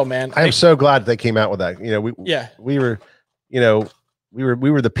the rattle, man? I'm so glad they came out with that. We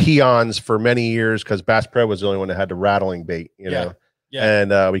were the peons for many years because Bass Pro was the only one that had the rattling bait, know. Yeah.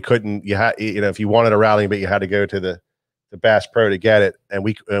 And we couldn't, if you wanted a rattling bait, you had to go to the Bass Pro to get it, and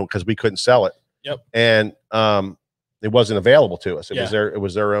because we couldn't sell it. Yep. And it wasn't available to us. It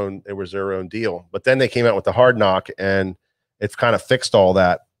was their own deal. But then they came out with the hard knock, and it's kind of fixed all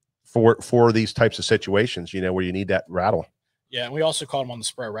that for these types of situations, where you need that rattle. Yeah, and we also caught them on the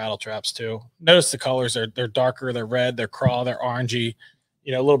spray rattle traps too. Notice the colors; they're darker, they're red, they're craw, they're orangey.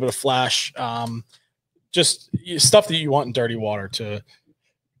 A little bit of flash. Just stuff that you want in dirty water to.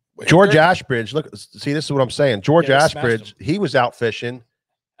 George Ashbridge, look, see, this is what I'm saying. George Ashbridge, he was out fishing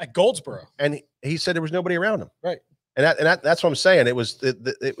at Goldsboro, and he said there was nobody around him. Right, and that's what I'm saying. It was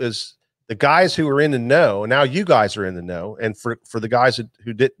the guys who are in the know, now you guys are in the know. And for the guys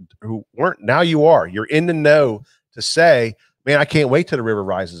who weren't, now you're in the know to say, man, I can't wait till the river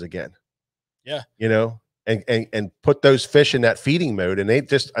rises again. Yeah. You know, and put those fish in that feeding mode. And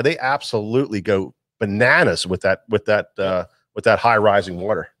they absolutely go bananas with that high rising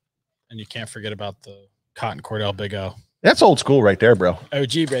water. And you can't forget about the Cotton Cordell Big O. That's old school right there, bro.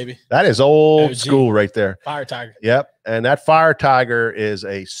 OG, baby. That is old school right there. Fire Tiger. Yep. And that Fire Tiger is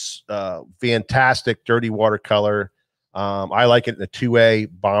a fantastic dirty water color. I like it in a 2A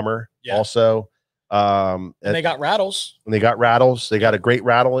bomber also. And they got rattles. And they got rattles. They got a great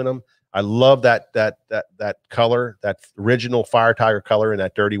rattle in them. I love that color, that original Fire Tiger color in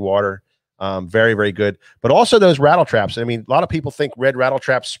that dirty water. Very, very good. But also those rattle traps. I mean, a lot of people think red rattle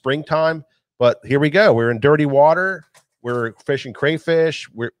traps springtime, but here we go. We're in dirty water. We're fishing crayfish.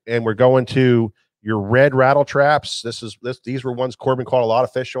 We're going to your red rattle traps. These were ones Corbin caught a lot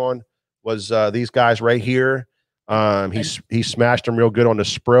of fish on. Was these guys right here. He smashed them real good on the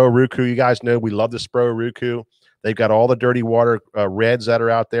Spro Ruku. You guys know we love the Spro Ruku. They've got all the dirty water reds that are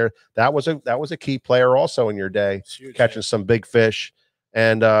out there. That was a key player also in your day, catching some big fish.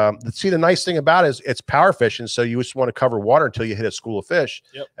 And see, the nice thing about it is it's power fishing, so you just want to cover water until you hit a school of fish.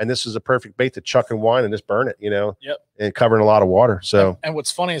 Yep. And this is a perfect bait to chuck and wind and just burn it, you know. Yep. And covering a lot of water. So and what's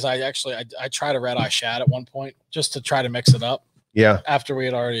funny is I tried a red eye shad at one point just to try to mix it up. Yeah. After we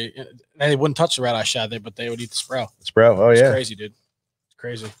had already, they wouldn't touch the red eye shad, but they would eat the Spro. Oh yeah. It's crazy, dude. It's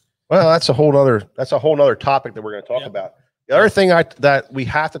crazy. Well, that's a whole nother topic that we're going to talk about. The other thing that we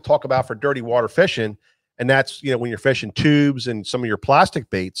have to talk about for dirty water fishing, and that's, you know, when you're fishing tubes and some of your plastic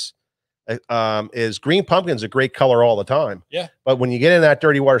baits, is green pumpkin's a great color all the time. Yeah. But when you get in that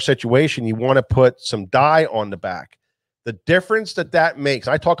dirty water situation, you want to put some dye on the back. The difference that makes,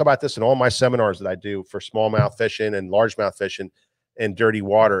 I talk about this in all my seminars that I do for smallmouth fishing and largemouth fishing in dirty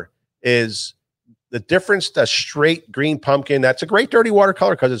water, is the difference. The straight green pumpkin, that's a great dirty water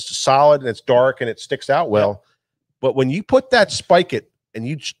color because it's solid and it's dark and it sticks out well. Yeah. But when you put that spike it and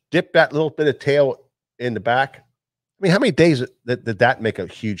you dip that little bit of tail in the back, I mean, how many days did that make a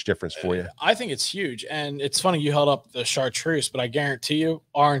huge difference for you? I think it's huge. And it's funny you held up the chartreuse, but I guarantee you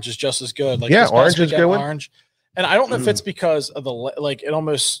orange is just as good. Like, yeah, orange is good. Orange. And I don't know if it's because of the, like, it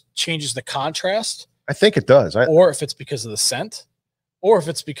almost changes the contrast. I think it does. Or if it's because of the scent, or if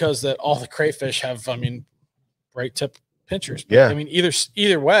it's because that all the crayfish have, I mean, bright tip pinchers. But, yeah. I mean,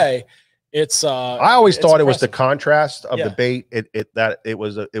 either way, it's, I always thought impressive. It was the contrast of the bait.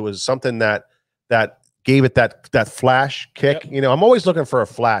 It was something that gave it that flash kick. Yep. You know, I'm always looking for a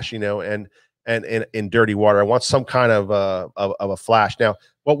flash, you know, and in dirty water, I want some kind of a flash. Now,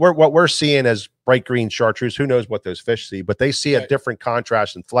 what we're seeing as bright green chartreuse, who knows what those fish see, but they see a different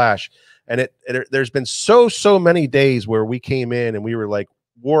contrast and flash. And there's been so many days where we came in and we were like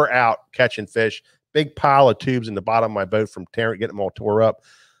wore out catching fish, big pile of tubes in the bottom of my boat from getting them all tore up.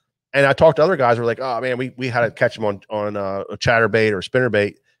 And I talked to other guys who were like, oh man, we had to catch them on a chatterbait or a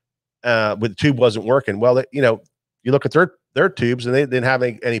spinnerbait, but the tube wasn't working. Well, you know, you look at their tubes and they didn't have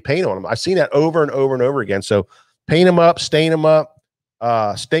any paint on them. I've seen that over and over and over again. So paint them up, stain them up,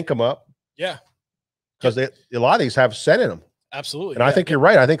 stink them up. Yeah. Because a lot of these have scent in them. Absolutely. And I think you're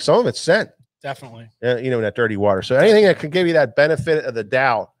right. I think some of it's scent. Definitely. You know, in that dirty water. So anything that can give you that benefit of the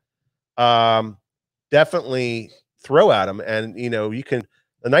doubt, definitely throw at them. And, you know,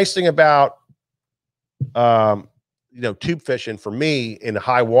 the nice thing about, you know, tube fishing for me in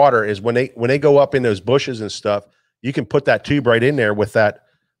high water is when they go up in those bushes and stuff, you can put that tube right in there with that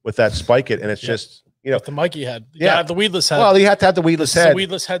spike it. And it's just, you know, with the Mikey head. You have the weedless head. Well, you have to have the weedless head. The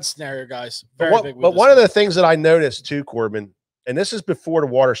weedless head scenario, guys. But one of the things that I noticed too, Corbin, and this is before the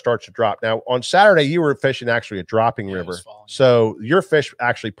water starts to drop. Now, on Saturday, you were fishing actually a dropping river. So your fish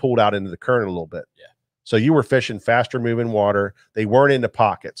actually pulled out into the current a little bit. Yeah. So you were fishing faster moving water. They weren't in the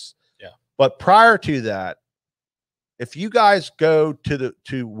pockets. Yeah. But prior to that, if you guys go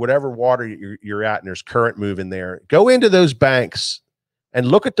to whatever water you're at and there's current moving there, go into those banks and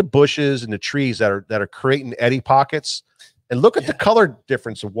look at the bushes and the trees that are creating eddy pockets, and look at the color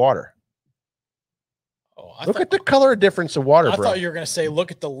difference of water. Look at the color difference of water, bro. I thought you were going to say,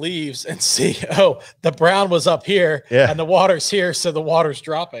 look at the leaves and see, oh, the brown was up here and the water's here, so the water's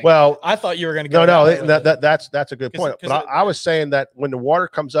dropping. Well, I thought you were going to go. That's a good point. But I was saying that when the water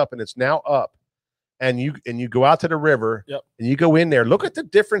comes up and it's now up, and you go out to the river and you go in there, look at the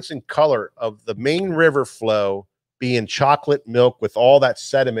difference in color of the main river flow being chocolate milk with all that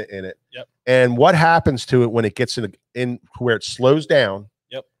sediment in it. Yep. And what happens to it when it gets in where it slows down.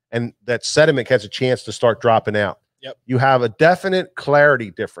 And that sediment has a chance to start dropping out. Yep. You have a definite clarity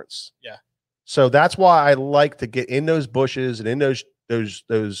difference. Yeah. So that's why I like to get in those bushes and in those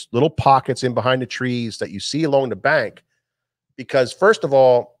those little pockets in behind the trees that you see along the bank, because first of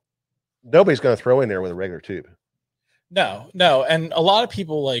all, nobody's going to throw in there with a regular tube. No. And a lot of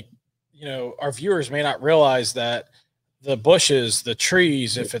people, like, you know, our viewers may not realize that the bushes, the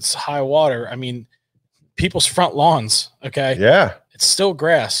trees, if it's high water, I mean, people's front lawns, okay? Yeah. It's still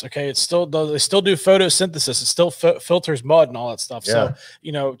grass, okay? It's still, they still do photosynthesis. It still filters mud and all that stuff. Yeah. So,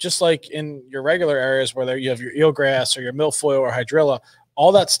 you know, just like in your regular areas where you have your eelgrass or your milfoil or hydrilla,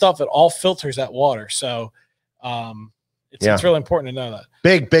 all that stuff, it all filters that water. So it's really important to know that.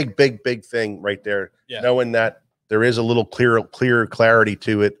 Big thing right there. Yeah. Knowing that there is a little clear clarity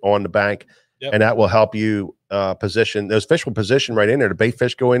to it on the bank. Yep. And that will help you position. Those fish will position right in there. The bait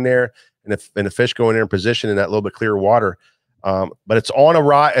fish go in there, and the fish go in there and position in that little bit clearer water. But it's on a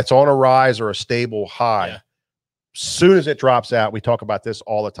rise or a stable high. Yeah. As soon as it drops out, we talk about this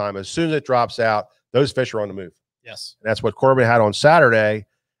all the time. As soon as it drops out, those fish are on the move. Yes. And that's what Corbin had on Saturday,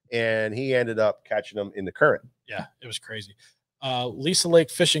 and he ended up catching them in the current. Yeah, it was crazy. Lisa Lake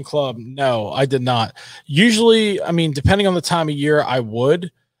Fishing Club. No, I did not. Usually, I mean, depending on the time of year, I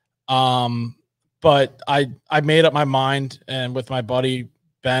would. But I made up my mind, and with my buddy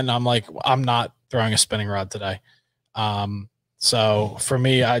Ben, I'm like, I'm not throwing a spinning rod today. So for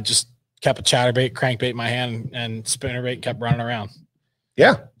me, I just kept a chatterbait, crankbait in my hand, and spinnerbait kept running around.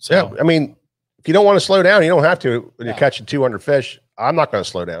 Yeah. So, yeah. I mean, if you don't want to slow down, you don't have to when you're catching 200 fish. I'm not going to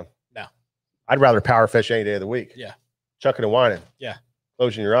slow down. No. I'd rather power fish any day of the week. Yeah. Chucking and whining. Yeah.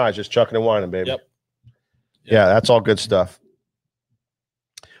 Closing your eyes, just chucking and whining, baby. Yep. Yeah, that's all good stuff.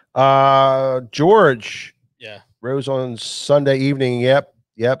 George. Yeah. Rose on Sunday evening. Yep.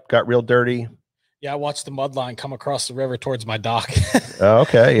 Got real dirty. Yeah, I watched the mud line come across the river towards my dock. Oh,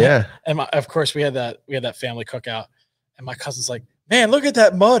 okay, yeah. And of course we had that family cookout, and my cousin's like, "Man, look at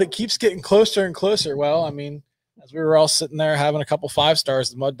that mud! It keeps getting closer and closer." Well, I mean, as we were all sitting there having a couple 5 stars,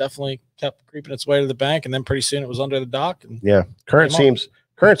 the mud definitely kept creeping its way to the bank, and then pretty soon it was under the dock. And yeah, current seams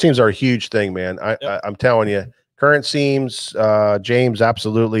are a huge thing, man. I'm telling you, current seams. James,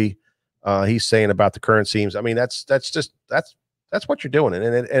 absolutely. He's saying about the current seams. I mean, that's what you're doing,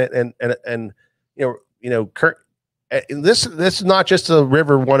 and this is not just a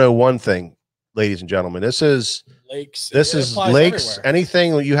River 101 thing, ladies and gentlemen. This is lakes. This is lakes. Everywhere.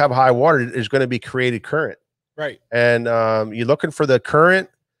 Anything you have high water is going to be created current. Right. And you're looking for the current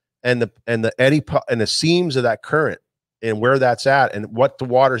and the eddy and the seams of that current and where that's at and what the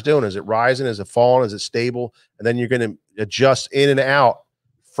water's doing. Is it rising? Is it falling? Is it stable? And then you're going to adjust in and out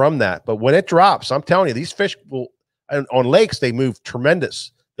from that. But when it drops, I'm telling you, these fish will, on lakes, they move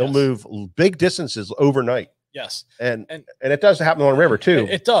tremendous. They'll move big distances overnight. Yes. And it does happen on a river too.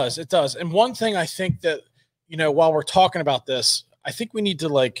 It does. And one thing I think that, while we're talking about this, I think we need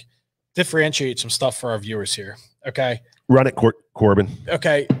to differentiate some stuff for our viewers here. Okay. Run it, Corbin.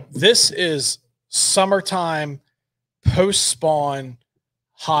 Okay. This is summertime, post-spawn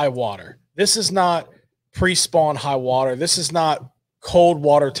high water. This is not pre-spawn high water. This is not cold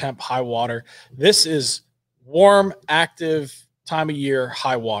water temp high water. This is warm, active time of year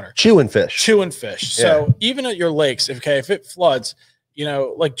high water. Chewing fish. Yeah. So even at your lakes, if it floods,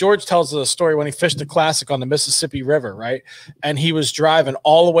 like George tells us a story when he fished the Classic on the Mississippi River, right? And he was driving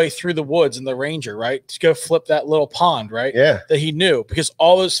all the way through the woods in the Ranger, right, to go flip that little pond, right? Yeah. That he knew, because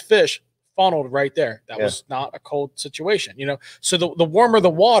all those fish funneled right there. That was not a cold situation, So the warmer the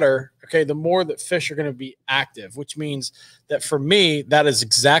water, okay, the more that fish are going to be active, which means that for me, that is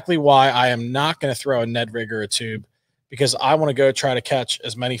exactly why I am not going to throw a Ned rig or a tube, because I want to go try to catch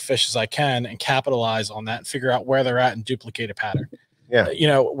as many fish as I can and capitalize on that and figure out where they're at and duplicate a pattern.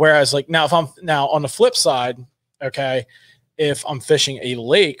 Yeah. Whereas now if I'm on the flip side, okay, if I'm fishing a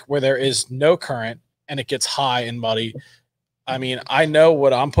lake where there is no current and it gets high and muddy, I mean, I know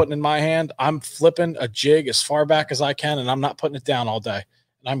what I'm putting in my hand. I'm flipping a jig as far back as I can, and I'm not putting it down all day.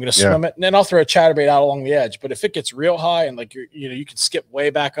 And I'm going to swim it, and then I'll throw a chatterbait out along the edge. But if it gets real high and you can skip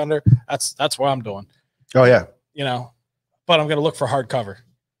way back under, that's what I'm doing. Oh yeah. But I'm going to look for hard cover.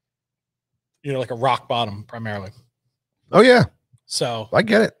 Like a rock bottom primarily. Oh yeah. So I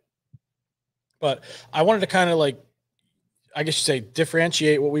get it. But I wanted to kind of I guess you say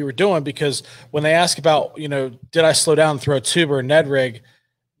differentiate what we were doing, because when they ask about, did I slow down and throw a tube or a Ned rig?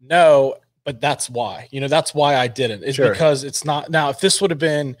 No, but that's why, that's why I didn't. It's because it's not. Now, if this would have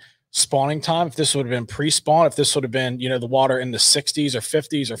been spawning time, if this would have been pre-spawn, if this would have been, the water in the 60s or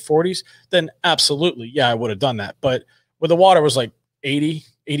 50s or 40s, then absolutely. Yeah, I would have done that. But where the water was 80,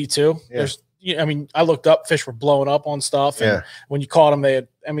 82, I looked up, fish were blowing up on stuff. And when you caught them, it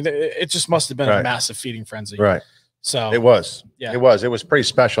just must've been a massive feeding frenzy. Right. So it was, it was pretty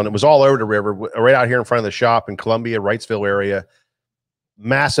special. And it was all over the river, right out here in front of the shop in Columbia, Wrightsville area.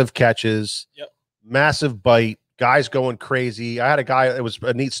 massive catches, massive bite, guys going crazy. I had a guy, it was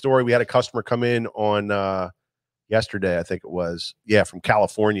a neat story. We had a customer come in on yesterday, I think it was, from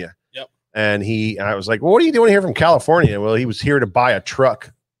California. And I was like, well, what are you doing here from California? Well, he was here to buy a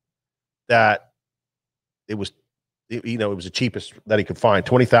truck that it was the cheapest that he could find,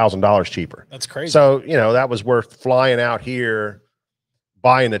 $20,000 cheaper. That's crazy. So, that was worth flying out here,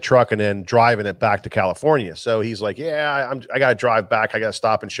 buying a truck, and then driving it back to California. So he's like, I got to drive back. I got to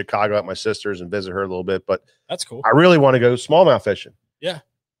stop in Chicago at my sister's and visit her a little bit. But that's cool. I really want to go smallmouth fishing. Yeah.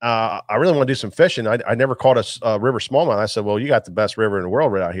 I really want to do some fishing. I never caught a river smallmouth. I said, well, you got the best river in the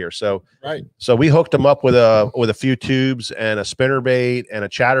world right out here. So, so we hooked him up with a few tubes and a spinner bait and a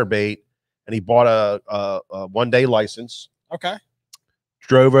chatter bait. And he bought a 1-day license. Okay.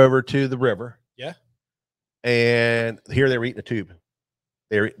 Drove over to the river. Yeah. And here they were eating a tube.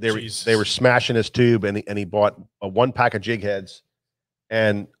 They were smashing his tube, and he bought a 1 pack of jig heads.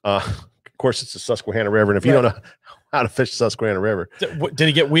 And of course, it's the Susquehanna River. And if you don't know how to fish the Susquehanna River, did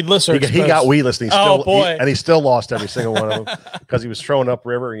he get weedless or he got weedless? And he still lost every single one of them because he was throwing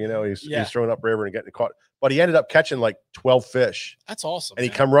upriver. He's throwing upriver and getting caught. But he ended up catching like 12 fish. That's awesome. And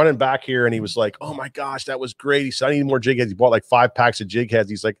he come running back here, and he was like, "Oh my gosh, that was great." He said, "I need more jig heads." He bought like 5 packs of jig heads.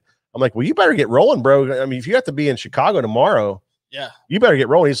 He's like, "I'm like, well, you better get rolling, bro. I mean, if you have to be in Chicago tomorrow, you better get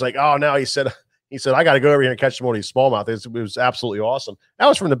rolling." He's like, "Oh no," he said, "I got to go over here and catch some more of these smallmouth." It was absolutely awesome. That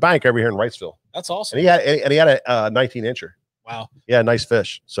was from the bank over here in Wrightsville. That's awesome. And he had a 19-incher. Wow. Yeah, nice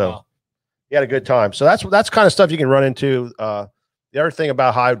fish. So he had a good time. So that's kind of stuff you can run into. The other thing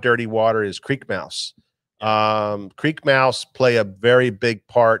about high dirty water is creek mouse. Creek mouse play a very big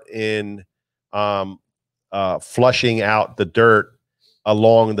part in flushing out the dirt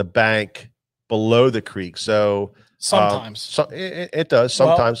along the bank below the creek. So sometimes it does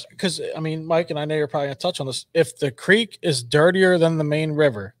sometimes, because I mean, Mike, and I know you're probably gonna touch on this. If the creek is dirtier than the main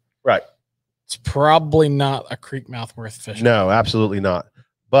river, right, it's probably not a creek mouth worth fishing. No, absolutely not.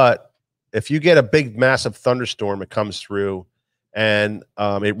 But if you get a big massive thunderstorm, it comes through and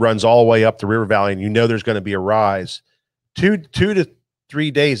it runs all the way up the river valley, and there's going to be a rise. 2 to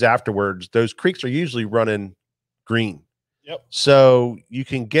 3 days afterwards, those creeks are usually running green. Yep. So you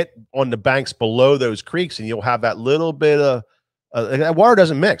can get on the banks below those creeks, and you'll have that little bit of that water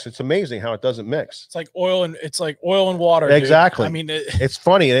doesn't mix. It's amazing how it doesn't mix. It's like oil and water. Exactly. Dude. I mean, it's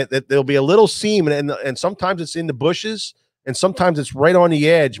funny, and there'll be a little seam, and sometimes it's in the bushes, and sometimes it's right on the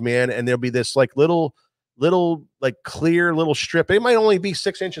edge, man. And there'll be this like little like clear little strip. It might only be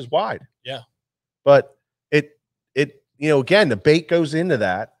 6 inches wide. Yeah. But it again, the bait goes into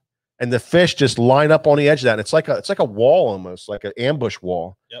that, and the fish just line up on the edge of that. And it's like a wall, almost like an ambush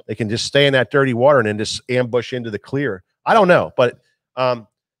wall. Yep. They can just stay in that dirty water and then just ambush into the clear. I don't know, but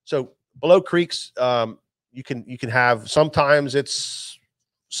so below creeks, you can have, sometimes it's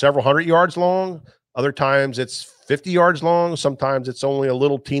several hundred yards long, other times it's 50 yards long, sometimes it's only a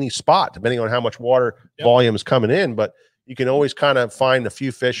little teeny spot, depending on how much water volume is coming in. But you can always kind of find a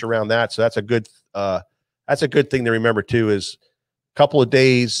few fish around that. So that's a good thing to remember too, is a couple of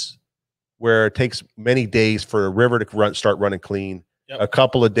days where it takes many days for a river to start running clean. Yep. A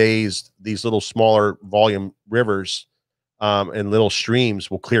couple of days, these little smaller volume rivers and little streams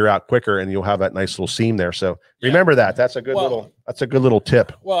will clear out quicker, and you'll have that nice little seam there. So remember that. That's a good little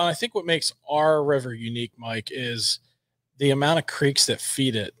tip. Well, I think what makes our river unique, Mike, is the amount of creeks that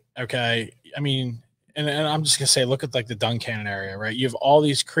feed it. Okay. I mean, and I'm just gonna say, look at like the Duncannon area, right? You have all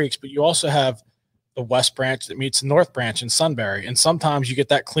these creeks, but you also have the West Branch that meets the North Branch in Sunbury. And sometimes you get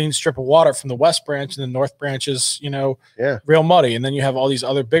that clean strip of water from the West Branch, and the North Branch is, real muddy. And then you have all these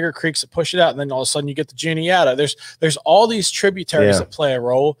other bigger creeks that push it out. And then all of a sudden you get the Juniata. There's all these tributaries that play a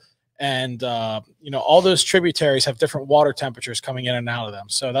role. And, all those tributaries have different water temperatures coming in and out of them.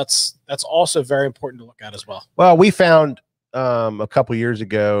 So that's also very important to look at as well. Well, we found a couple years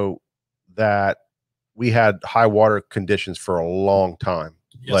ago that we had high water conditions for a long time,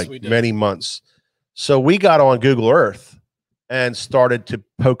 like many months. So we got on Google Earth and started to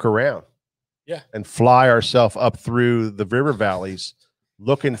poke around, and fly ourselves up through the river valleys,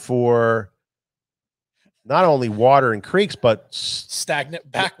 looking for not only water and creeks, but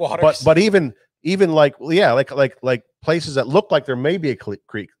stagnant backwaters. But even like places that look like there may be a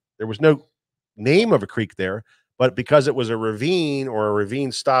creek. There was no name of a creek there, but because it was a ravine or a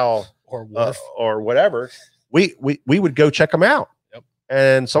ravine style or whatever, we would go check them out.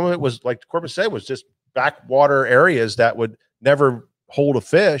 And some of it was, like Corbin said, was just backwater areas that would never hold a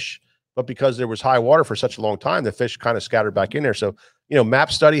fish, but because there was high water for such a long time, the fish kind of scattered back in there. So,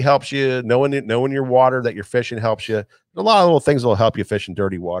 map study helps you. Knowing your water that you're fishing helps you. A lot of little things that will help you fish in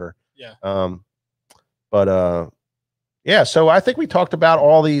dirty water. Yeah. But Yeah. So I think we talked about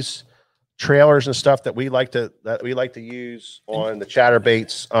all these trailers and stuff that we like to use on the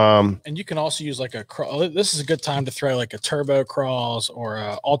chatterbaits. And you can also use like a crawl. This is a good time to throw like a turbo crawls or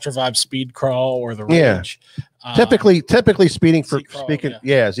a ultra vibe speed crawl or the rage. Typically speaking for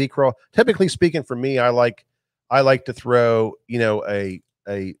Z crawl. Typically speaking for me, I like to throw, you know, a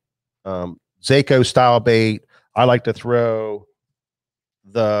Zako style bait. I like to throw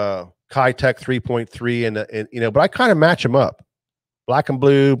the Kitech 3.3 and you know, but I kind of match them up. Black and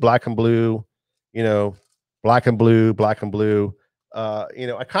blue, you know, black and blue. You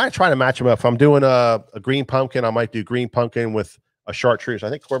know, I kind of try to match them up. If I'm doing a green pumpkin, I might do green pumpkin with a chartreuse. I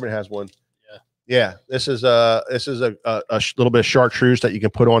think Corbin has one. Yeah. This is a little bit of chartreuse that you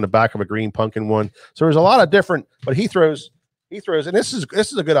can put on the back of a green pumpkin one. So there's a lot of different, but he throws, and this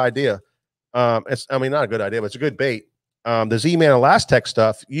is a good idea. I mean, not a good idea, but it's a good bait. The Z-Man Elastec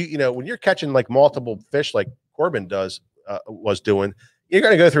stuff, you know, when you're catching like multiple fish like Corbin was doing, you're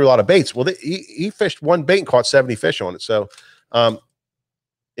going to go through a lot of baits. Well, he fished one bait and caught 70 fish on it. So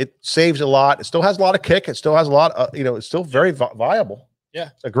it saves a lot. It still has a lot of kick. It still has a lot, you know, it's still very viable. Yeah.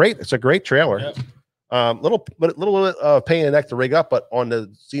 It's a great trailer. Yeah. Little pain in the neck to rig up, but on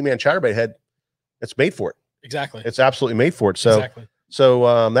the Z-Man chatterbait head, it's made for it. Exactly. It's absolutely made for it. So,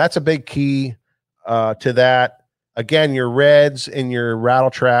 that's a big key to that. Again, your reds and your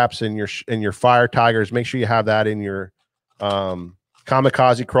rattle traps and your fire tigers, make sure you have that in your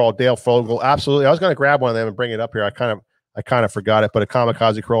kamikaze crawl. Dale Fogel, absolutely. I was going to grab one of them and bring it up here. I kind of forgot it, but a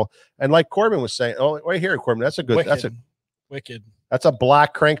kamikaze crawl. And like Corbin was saying, oh, right here, Corbin, that's a good. Wicked. That's a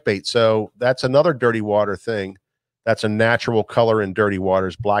black crankbait. So that's another dirty water thing. That's a natural color in dirty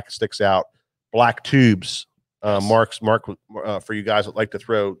waters. Black sticks out. Black tubes. Mark for you guys that like to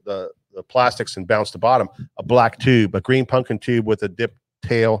throw the plastics and bounce the bottom. A black tube, a green pumpkin tube with a dip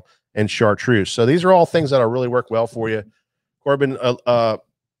tail and chartreuse. So these are all things that'll really work well for you. Corbin, a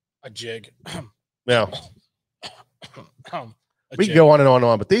jig. Yeah. We can go on and on and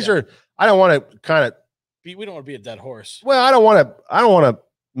on, but these are, I don't want to kind of, we don't want to be a dead horse. Well, I don't want to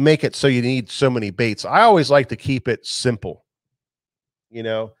make it so you need so many baits. I always like to keep it simple, you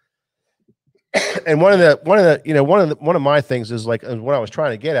know. And one of my things is like, what I was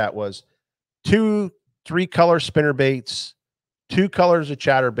trying to get at was 2-3 color spinner baits, 2 colors of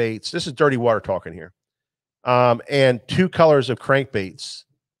chatter baits. This is dirty water talking here. And 2 colors of crankbaits.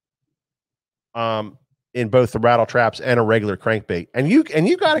 In both the rattle traps and a regular crankbait. And you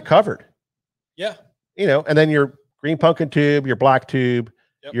got it covered. Yeah. You know, and then your green pumpkin tube, your black tube,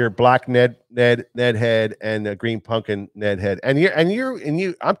 your black Ned head, and a green pumpkin Ned head. And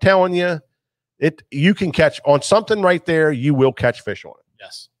you I'm telling you, you can catch on something right there, you will catch fish on it.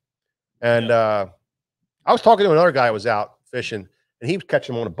 Yes. And I was talking to another guy who was out fishing, and he was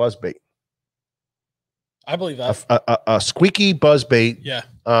catching them on a buzz bait. I believe that. A squeaky buzz bait. Yeah.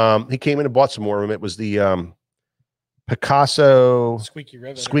 He came in and bought some more of them. It was the Picasso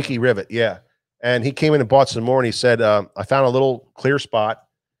squeaky rivet. Yeah. And he came in and bought some more, and he said, I found a little clear spot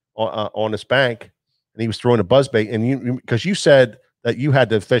on this bank, and he was throwing a buzz bait. And because you said that you had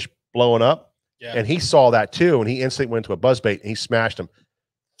the fish blowing up, and he saw that too, and he instantly went to a buzz bait and he smashed them.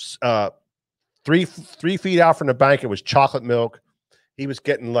 3 feet out from the bank, it was chocolate milk. He was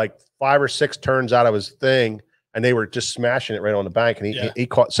getting like 5 or 6 turns out of his thing, and they were just smashing it right on the bank. And he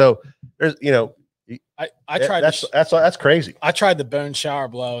caught. So there's, you know, I tried. That's crazy. I tried the bone shower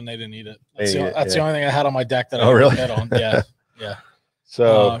blow, and they didn't eat it. That's the only thing I had on my deck that I really hit on. Yeah, yeah.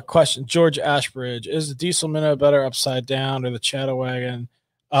 So question: George Ashbridge, is the diesel minnow better upside down or the chatterwagon?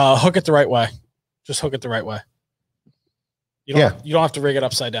 Hook it the right way. Just hook it the right way. You don't have to rig it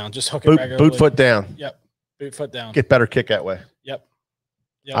upside down. Just hook it regularly. Boot foot down. Yep. Boot foot down. Get better kick that way. Yep.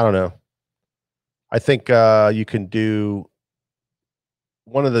 I don't know. I think you can do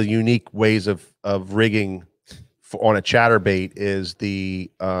one of the unique ways of rigging on a chatterbait is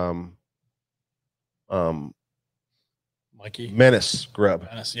the Mikey menace grub.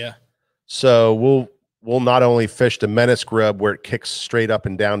 Menace, yeah. So we'll not only fish the menace grub where it kicks straight up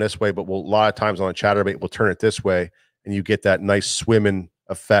and down this way, but a lot of times on a chatterbait we'll turn it this way, and you get that nice swimming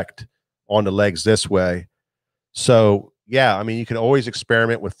effect on the legs this way. So yeah, I mean, you can always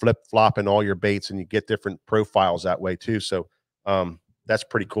experiment with flip-flopping all your baits, and you get different profiles that way too. So that's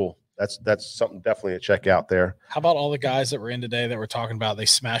pretty cool. That's something definitely to check out there. How about all the guys that were in today that were talking about they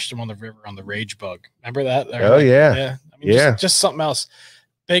smashed them on the river on the rage bug? Remember that? Oh yeah, yeah. I mean, just something else.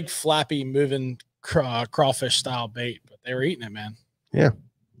 Big flappy moving crawfish style bait, but they were eating it, man. Yeah.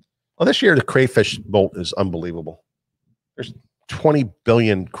 Well, this year the crayfish bolt is unbelievable. There's 20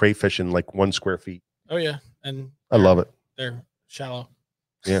 billion crayfish in like 1 square feet. Oh yeah, and I love it. They're shallow.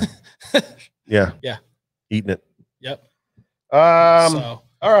 Yeah. Yeah. Yeah. Eating it. Yep. All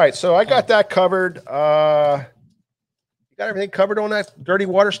right, so I got that covered. You got everything covered on that dirty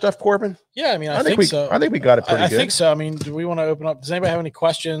water stuff, Corbin? Yeah, I mean, I think so. I think we got it pretty good. I think so. I mean, do we want to open up? Does anybody have any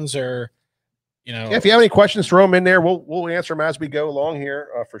questions, or Yeah, if you have any questions, throw them in there. We'll answer them as we go along here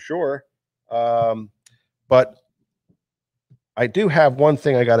for sure. But I do have one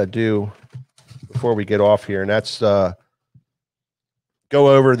thing I got to do before we get off here, and that's go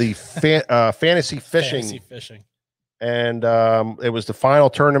over the fantasy fishing. Fantasy fishing. And it was the final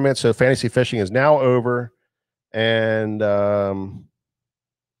tournament, so fantasy fishing is now over. And our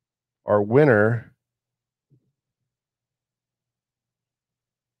winner.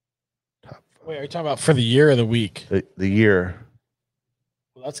 Wait, are you talking about for the year or the week? The year.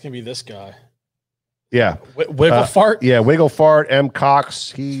 Well, that's gonna be this guy. Yeah, Wiggle Fart. Yeah, Wiggle Fart. M.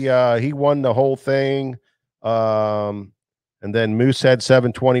 Cox. He won the whole thing. And then Moosehead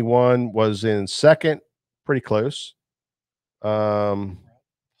 721 was in second, pretty close.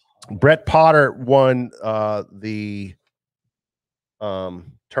 Brett Potter won the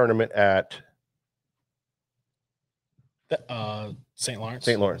tournament at St. Lawrence.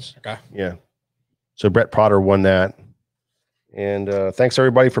 St. Lawrence. Okay. Yeah. So Brett Potter won that. And thanks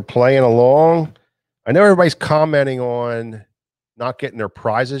everybody for playing along. I know everybody's commenting on not getting their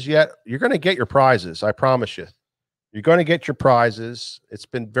prizes yet. You're going to get your prizes. I promise you. You're going to get your prizes. It's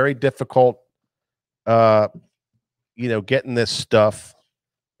been very difficult, getting this stuff.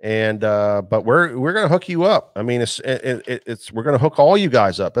 And but we're going to hook you up. I mean, we're going to hook all you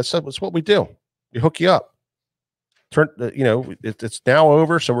guys up. That's what we do. We hook you up. It's now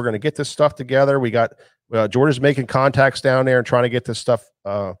over, so we're going to get this stuff together. We got Jordan's making contacts down there and trying to get this stuff.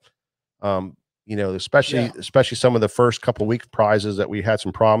 Especially some of the first couple of weeks prizes that we had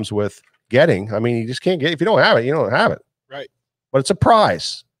some problems with getting. I mean, you just can't get, if you don't have it, you don't have it. Right. But it's a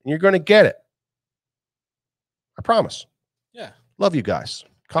prize and you're going to get it. I promise. Yeah. Love you guys.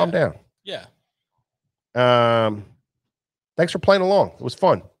 Calm down. Yeah. Thanks for playing along. It was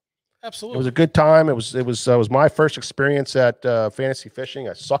fun. Absolutely. It was a good time. It was my first experience at fantasy fishing.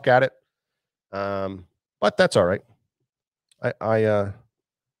 I suck at it. But that's all right. It's the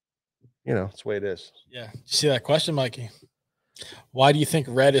way it is. Yeah. You see that question, Mikey? Why do you think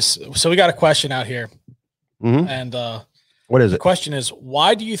red is? So we got a question out here. Mm-hmm. And what is it? The question is,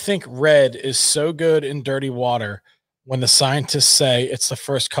 why do you think red is so good in dirty water when the scientists say it's the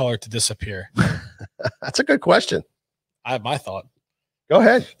first color to disappear? That's a good question. I have my thought. Go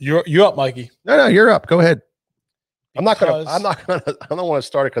ahead. You up, Mikey? No, you're up. Go ahead. I don't want to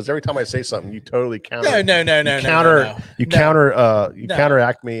start it because every time I say something, you totally counter. No. You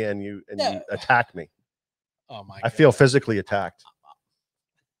counteract me and you attack me. Oh my! I feel physically attacked.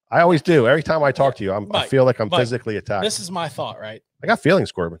 I always do. Every time I talk to you, I feel like I'm physically attacked. This is my thought, right? I got feelings,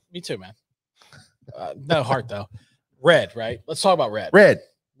 Corbin. Me too, man. No heart though. Red, right? Let's talk about red. Red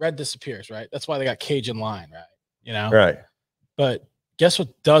disappears, right? That's why they got Cajun line, right? Right. But guess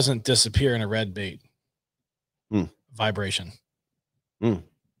what doesn't disappear in a red bait? Vibration.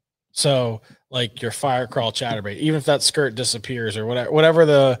 So like your fire crawl chatterbait, even if that skirt disappears or whatever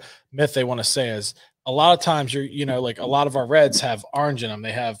the myth they want to say is, a lot of times like a lot of our reds have orange in them.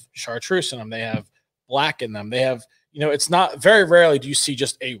 They have chartreuse in them. They have black in them. They have, it's not very rarely do you see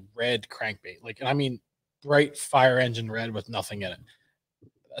just a red crankbait. Like, and I mean, bright fire engine red with nothing in it.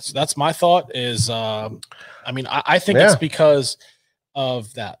 That's my thought is, I think it's because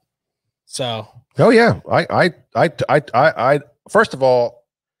of that. So, oh yeah, I first of all,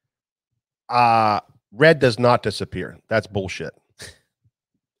 red does not disappear. That's bullshit.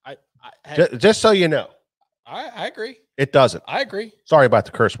 Just so you know, I agree. It doesn't. I agree. Sorry about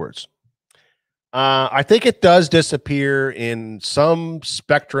the curse words. I think it does disappear in some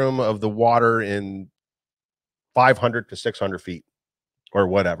spectrum of the water in 500 to 600 feet or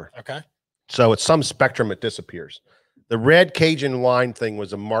whatever. Okay. So it's some spectrum it disappears. The red Cajun line thing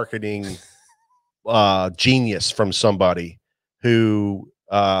was a marketing genius from somebody who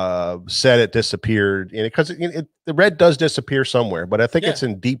said it disappeared because the red does disappear somewhere, but I think it's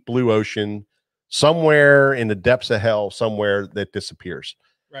in deep blue ocean, somewhere in the depths of hell, somewhere that disappears.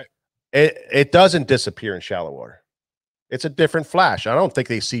 Right. It doesn't disappear in shallow water. It's a different flash. I don't think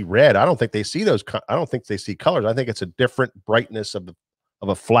they see red. I don't think they see those. I don't think they see colors. I think it's a different brightness of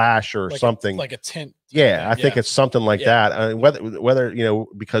a flash or something like a tint. Yeah, I think it's something like that. I mean, whether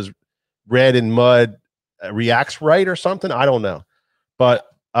because red and mud reacts right or something, I don't know. But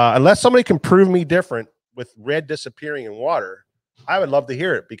unless somebody can prove me different with red disappearing in water, I would love to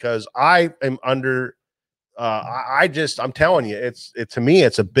hear it because I am under. I'm telling you, to me,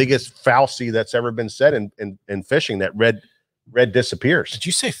 it's the biggest fallacy that's ever been said in fishing that red disappears. Did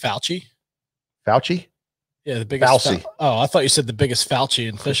you say Fauci? Fauci? Yeah, the biggest. Oh, I thought you said the biggest Fauci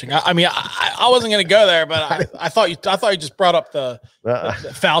in fishing. I mean, I wasn't going to go there, but I thought you just brought up the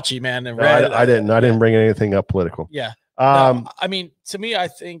Fauci, man. And I didn't bring anything up political. Yeah. No, I mean, to me, I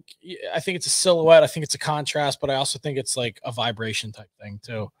think it's a silhouette. I think it's a contrast, but I also think it's like a vibration type thing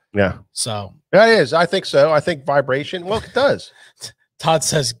too. Yeah. So yeah, it is. I think so. I think vibration. Well, it does. Todd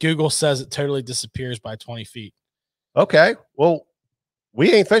says Google says it totally disappears by 20 feet. Okay. Well,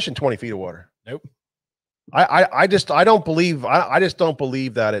 we ain't fishing 20 feet of water. Nope. I just don't believe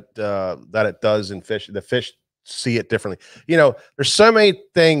that it does in fishing. The fish see it differently. You know, there's so many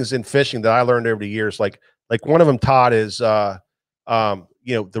things in fishing that I learned over the years. Like one of them, Todd, is the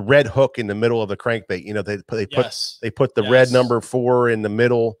red hook in the middle of the crankbait. You know, they put the red number 4 in the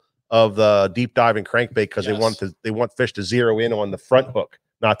middle of the deep diving crankbait because they want fish to zero in on the front hook,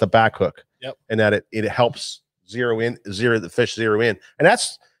 not the back hook. Yep. And that it helps the fish zero in. And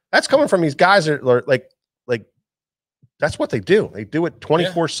that's coming from these guys that are like that's what they do. They do it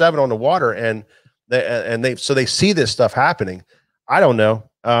 24/7 on the water, and they see this stuff happening. I don't know.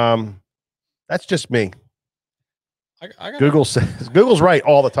 That's just me. Google's right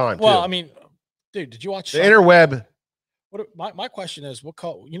all the time. Well, too. I mean, dude, did you watch the interweb? My question is,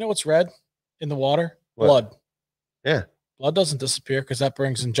 what's red in the water? What? Blood. Yeah, blood doesn't disappear because that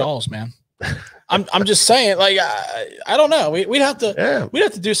brings in jaws, man. I'm just saying, like, I don't know. We'd have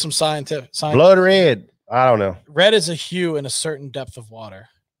to do some scientific. Blood red. I don't know. Red is a hue in a certain depth of water.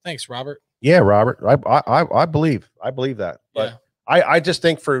 Thanks, Robert. Yeah, Robert. I believe that. But yeah. I just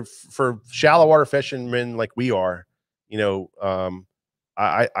think for shallow water fishermen like we are, you know,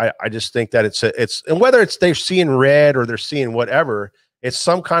 I just think that it's and whether they're seeing red or they're seeing whatever, it's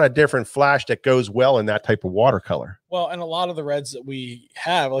some kind of different flash that goes well in that type of watercolor. Well, and a lot of the reds that we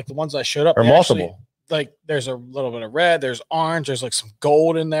have, like the ones I showed up, are multiple. Like there's a little bit of red, there's orange, there's like some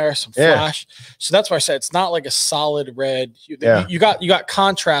gold in there, some flash. So that's why I said it's not like a solid red. You got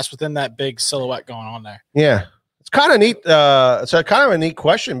contrast within that big silhouette going on there. Yeah, it's kind of neat. It's a kind of a neat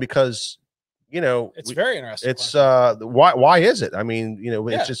question because you know it's very interesting. It's why is it? I mean, you know,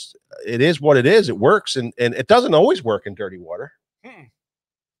 it's just it is what it is. It works, and it doesn't always work in dirty water.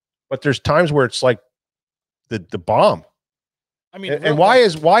 But there's times where it's like the bomb. I mean, and why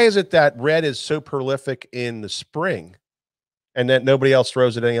is it that red is so prolific in the spring, and that nobody else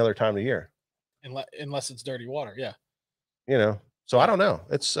throws it any other time of the year, unless it's dirty water? Yeah, you know. So I don't know.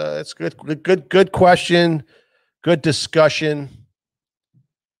 It's good question, good discussion,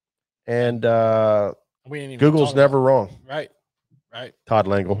 and Google's never wrong. Right. Todd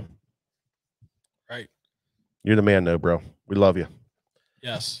Langle. Right. You're the man, though, bro. We love you.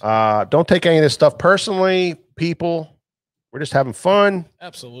 Yes. Don't take any of this stuff personally, people. We're just having fun.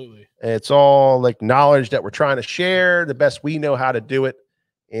 Absolutely. It's all like knowledge that we're trying to share the best we know how to do it.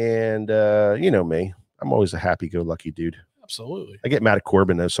 And you know me, I'm always a happy-go-lucky dude. Absolutely. I get mad at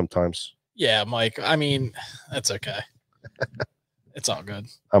Corbin though sometimes. Yeah, Mike. I mean, that's okay. It's all good.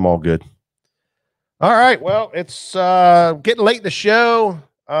 I'm all good. All right. Well, it's getting late in the show.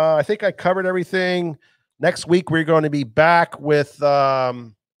 I think I covered everything. Next week we're going to be back with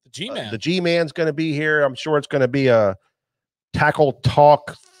the G-Man. The G-Man's going to be here. I'm sure it's going to be a tackle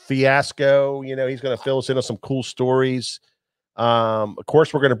talk fiasco. You know, he's going to fill us in on some cool stories. Of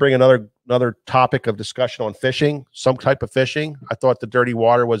course, we're going to bring another topic of discussion on fishing, some type of fishing. I thought the dirty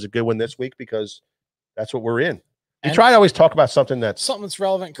water was a good one this week because that's what we're in. We try to always talk about something that's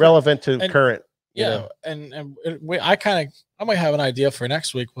relevant to current. Yeah, and I might have an idea for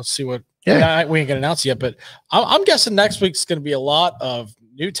next week. Let's see what. Yeah, we ain't gonna announce it yet, but I'm guessing next week's going to be a lot of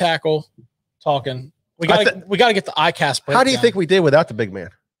new tackle talking. We got to get the ICAST breakdown. How do you think we did without the big man?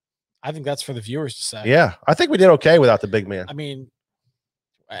 I think that's for the viewers to say. Yeah, I think we did okay without the big man. I mean,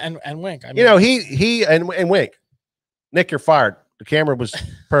 and Wink. I mean, you know, he and Wink. Nick, you're fired. The camera was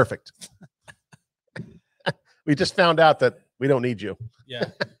perfect. We just found out that we don't need you. Yeah.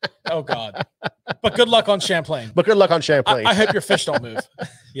 Oh God. But good luck on Champlain. I hope your fish don't move.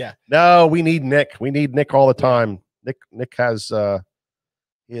 Yeah. No, we need Nick. We need Nick all the time. Nick has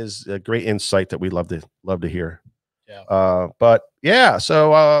his great insight that we love to hear. Yeah. But yeah,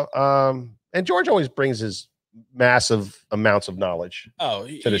 so and George always brings his massive amounts of knowledge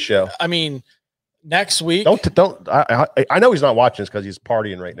to the show. I mean, next week. I know he's not watching this because he's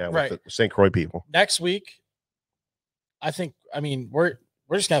partying right now with the St. Croix people. Next week,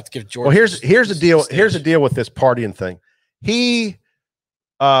 we're just gonna have to give George. Well, here's the deal. Here's the deal with this partying thing. He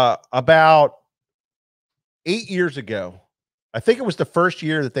about 8 years ago, I think it was the first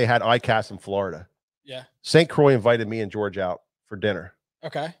year that they had ICAST in Florida. Yeah. St. Croix invited me and George out for dinner.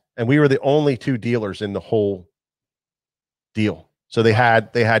 Okay. And we were the only two dealers in the whole deal. So they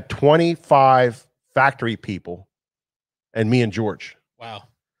had 25 factory people and me and George. Wow.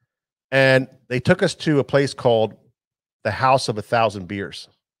 And they took us to a place called the House of 1,000 Beers.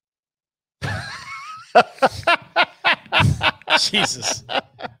 Jesus.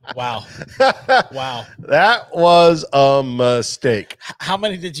 Wow. Wow. That was a mistake. How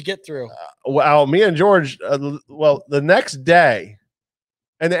many did you get through? Well, me and George, the next day,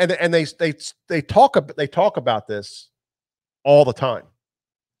 and they talk about this all the time.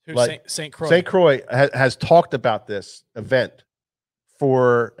 Who's like St. Croix? St. Croix has talked about this event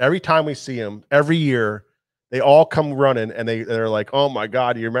for every time we see them, every year. They all come running, and they're like, "Oh my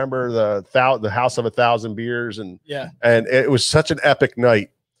God, you remember the House of 1,000 Beers?" And and it was such an epic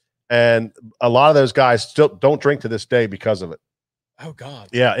night. And a lot of those guys still don't drink to this day because of it. Oh God.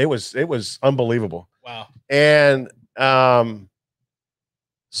 Yeah, it was unbelievable. Wow. And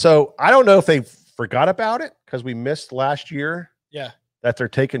so I don't know if they forgot about it because we missed last year. Yeah. That they're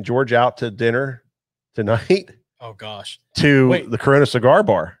taking George out to dinner tonight. Oh gosh. To the Corona Cigar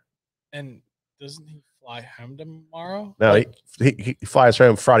Bar. And doesn't he fly home tomorrow? No, he flies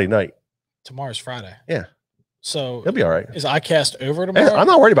home Friday night. Tomorrow's Friday. Yeah. So he'll be all right. Is ICAST over tomorrow? I'm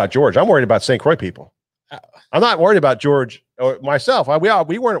not worried about George. I'm worried about St. Croix people. I'm not worried about George or myself.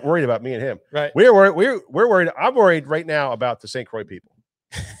 We weren't worried about me and him. Right. We're worried. I'm worried right now about the St. Croix people.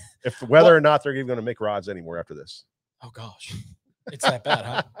 If whether or not they're even going to make rods anymore after this. Oh gosh. It's that bad,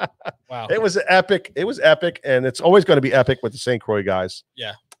 huh? Wow. It was epic. It was epic, and it's always going to be epic with the St. Croix guys.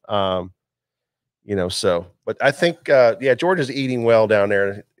 Yeah. So, but I think, George is eating well down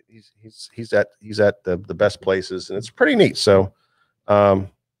there. He's at the best places, and it's pretty neat. So,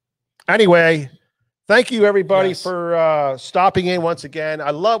 anyway, thank you everybody for stopping in once again.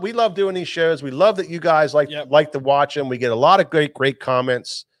 We love doing these shows. We love that you guys like to watch them. We get a lot of great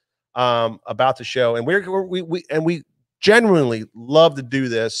comments about the show, and we genuinely love to do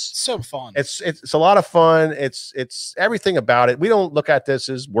this. So fun. It's a lot of fun. It's everything about it. We don't look at this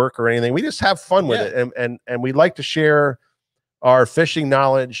as work or anything. We just have fun with it, and we like to share our fishing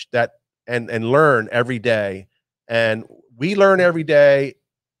knowledge and learn every day. And we learn every day.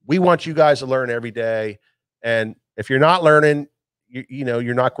 We want you guys to learn every day. And if you're not learning,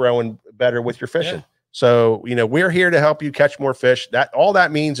 you're not growing better with your fishing. Yeah. So, we're here to help you catch more fish. All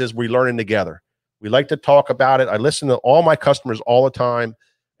that means is we're learning together. We like to talk about it. I listen to all my customers all the time,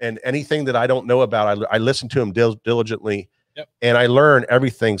 and anything that I don't know about, I listen to them diligently, and I learn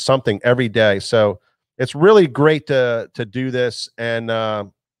something every day. So it's really great to do this. And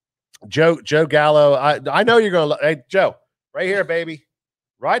Joe Gallo, I know you're going to, hey, Joe, right here, baby,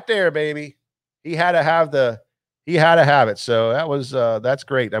 right there, baby. He had to have it. So that's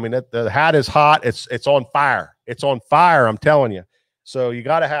great. I mean, the hat is hot. It's on fire. It's on fire. I'm telling you. So you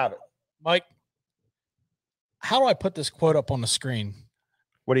got to have it. Mike, how do I put this quote up on the screen?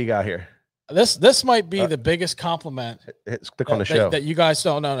 What do you got here? This might be the biggest compliment. Click on the show that you guys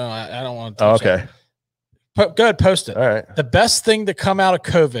don't. No, I don't want to. Oh, okay. Go ahead, post it. All right. The best thing to come out of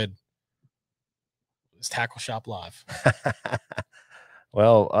COVID is Tackle Shop Live.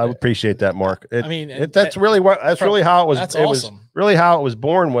 Well, I appreciate that, Mark. That's really how it was. That's awesome. Was really how it was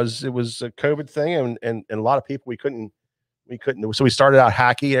born. It was a COVID thing, and a lot of people we couldn't. So we started out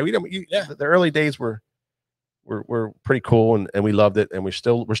hacky. The early days were pretty cool, and we loved it, and we're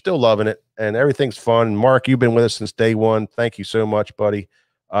still loving it, and everything's fun. Mark, you've been with us since day one. Thank you so much, buddy.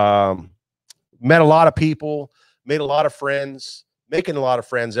 Met a lot of people, made a lot of friends, making a lot of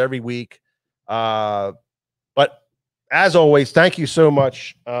friends every week. But as always, thank you so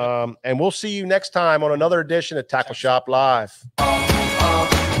much. And we'll see you next time on another edition of Tackle Shop Live.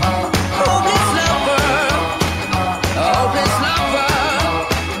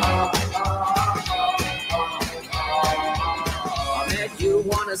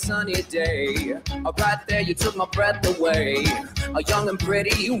 A sunny day, right there you took my breath away. Young and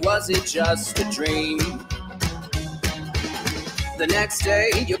pretty, was it just a dream? The next day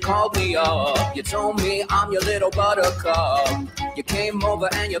you called me up, you told me I'm your little buttercup. You came over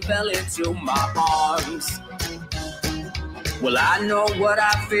and you fell into my arms. Well, I know what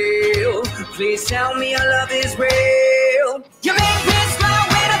I feel. Please tell me your love is real. You make me smile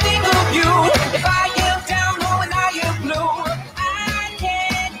when I think of you. If I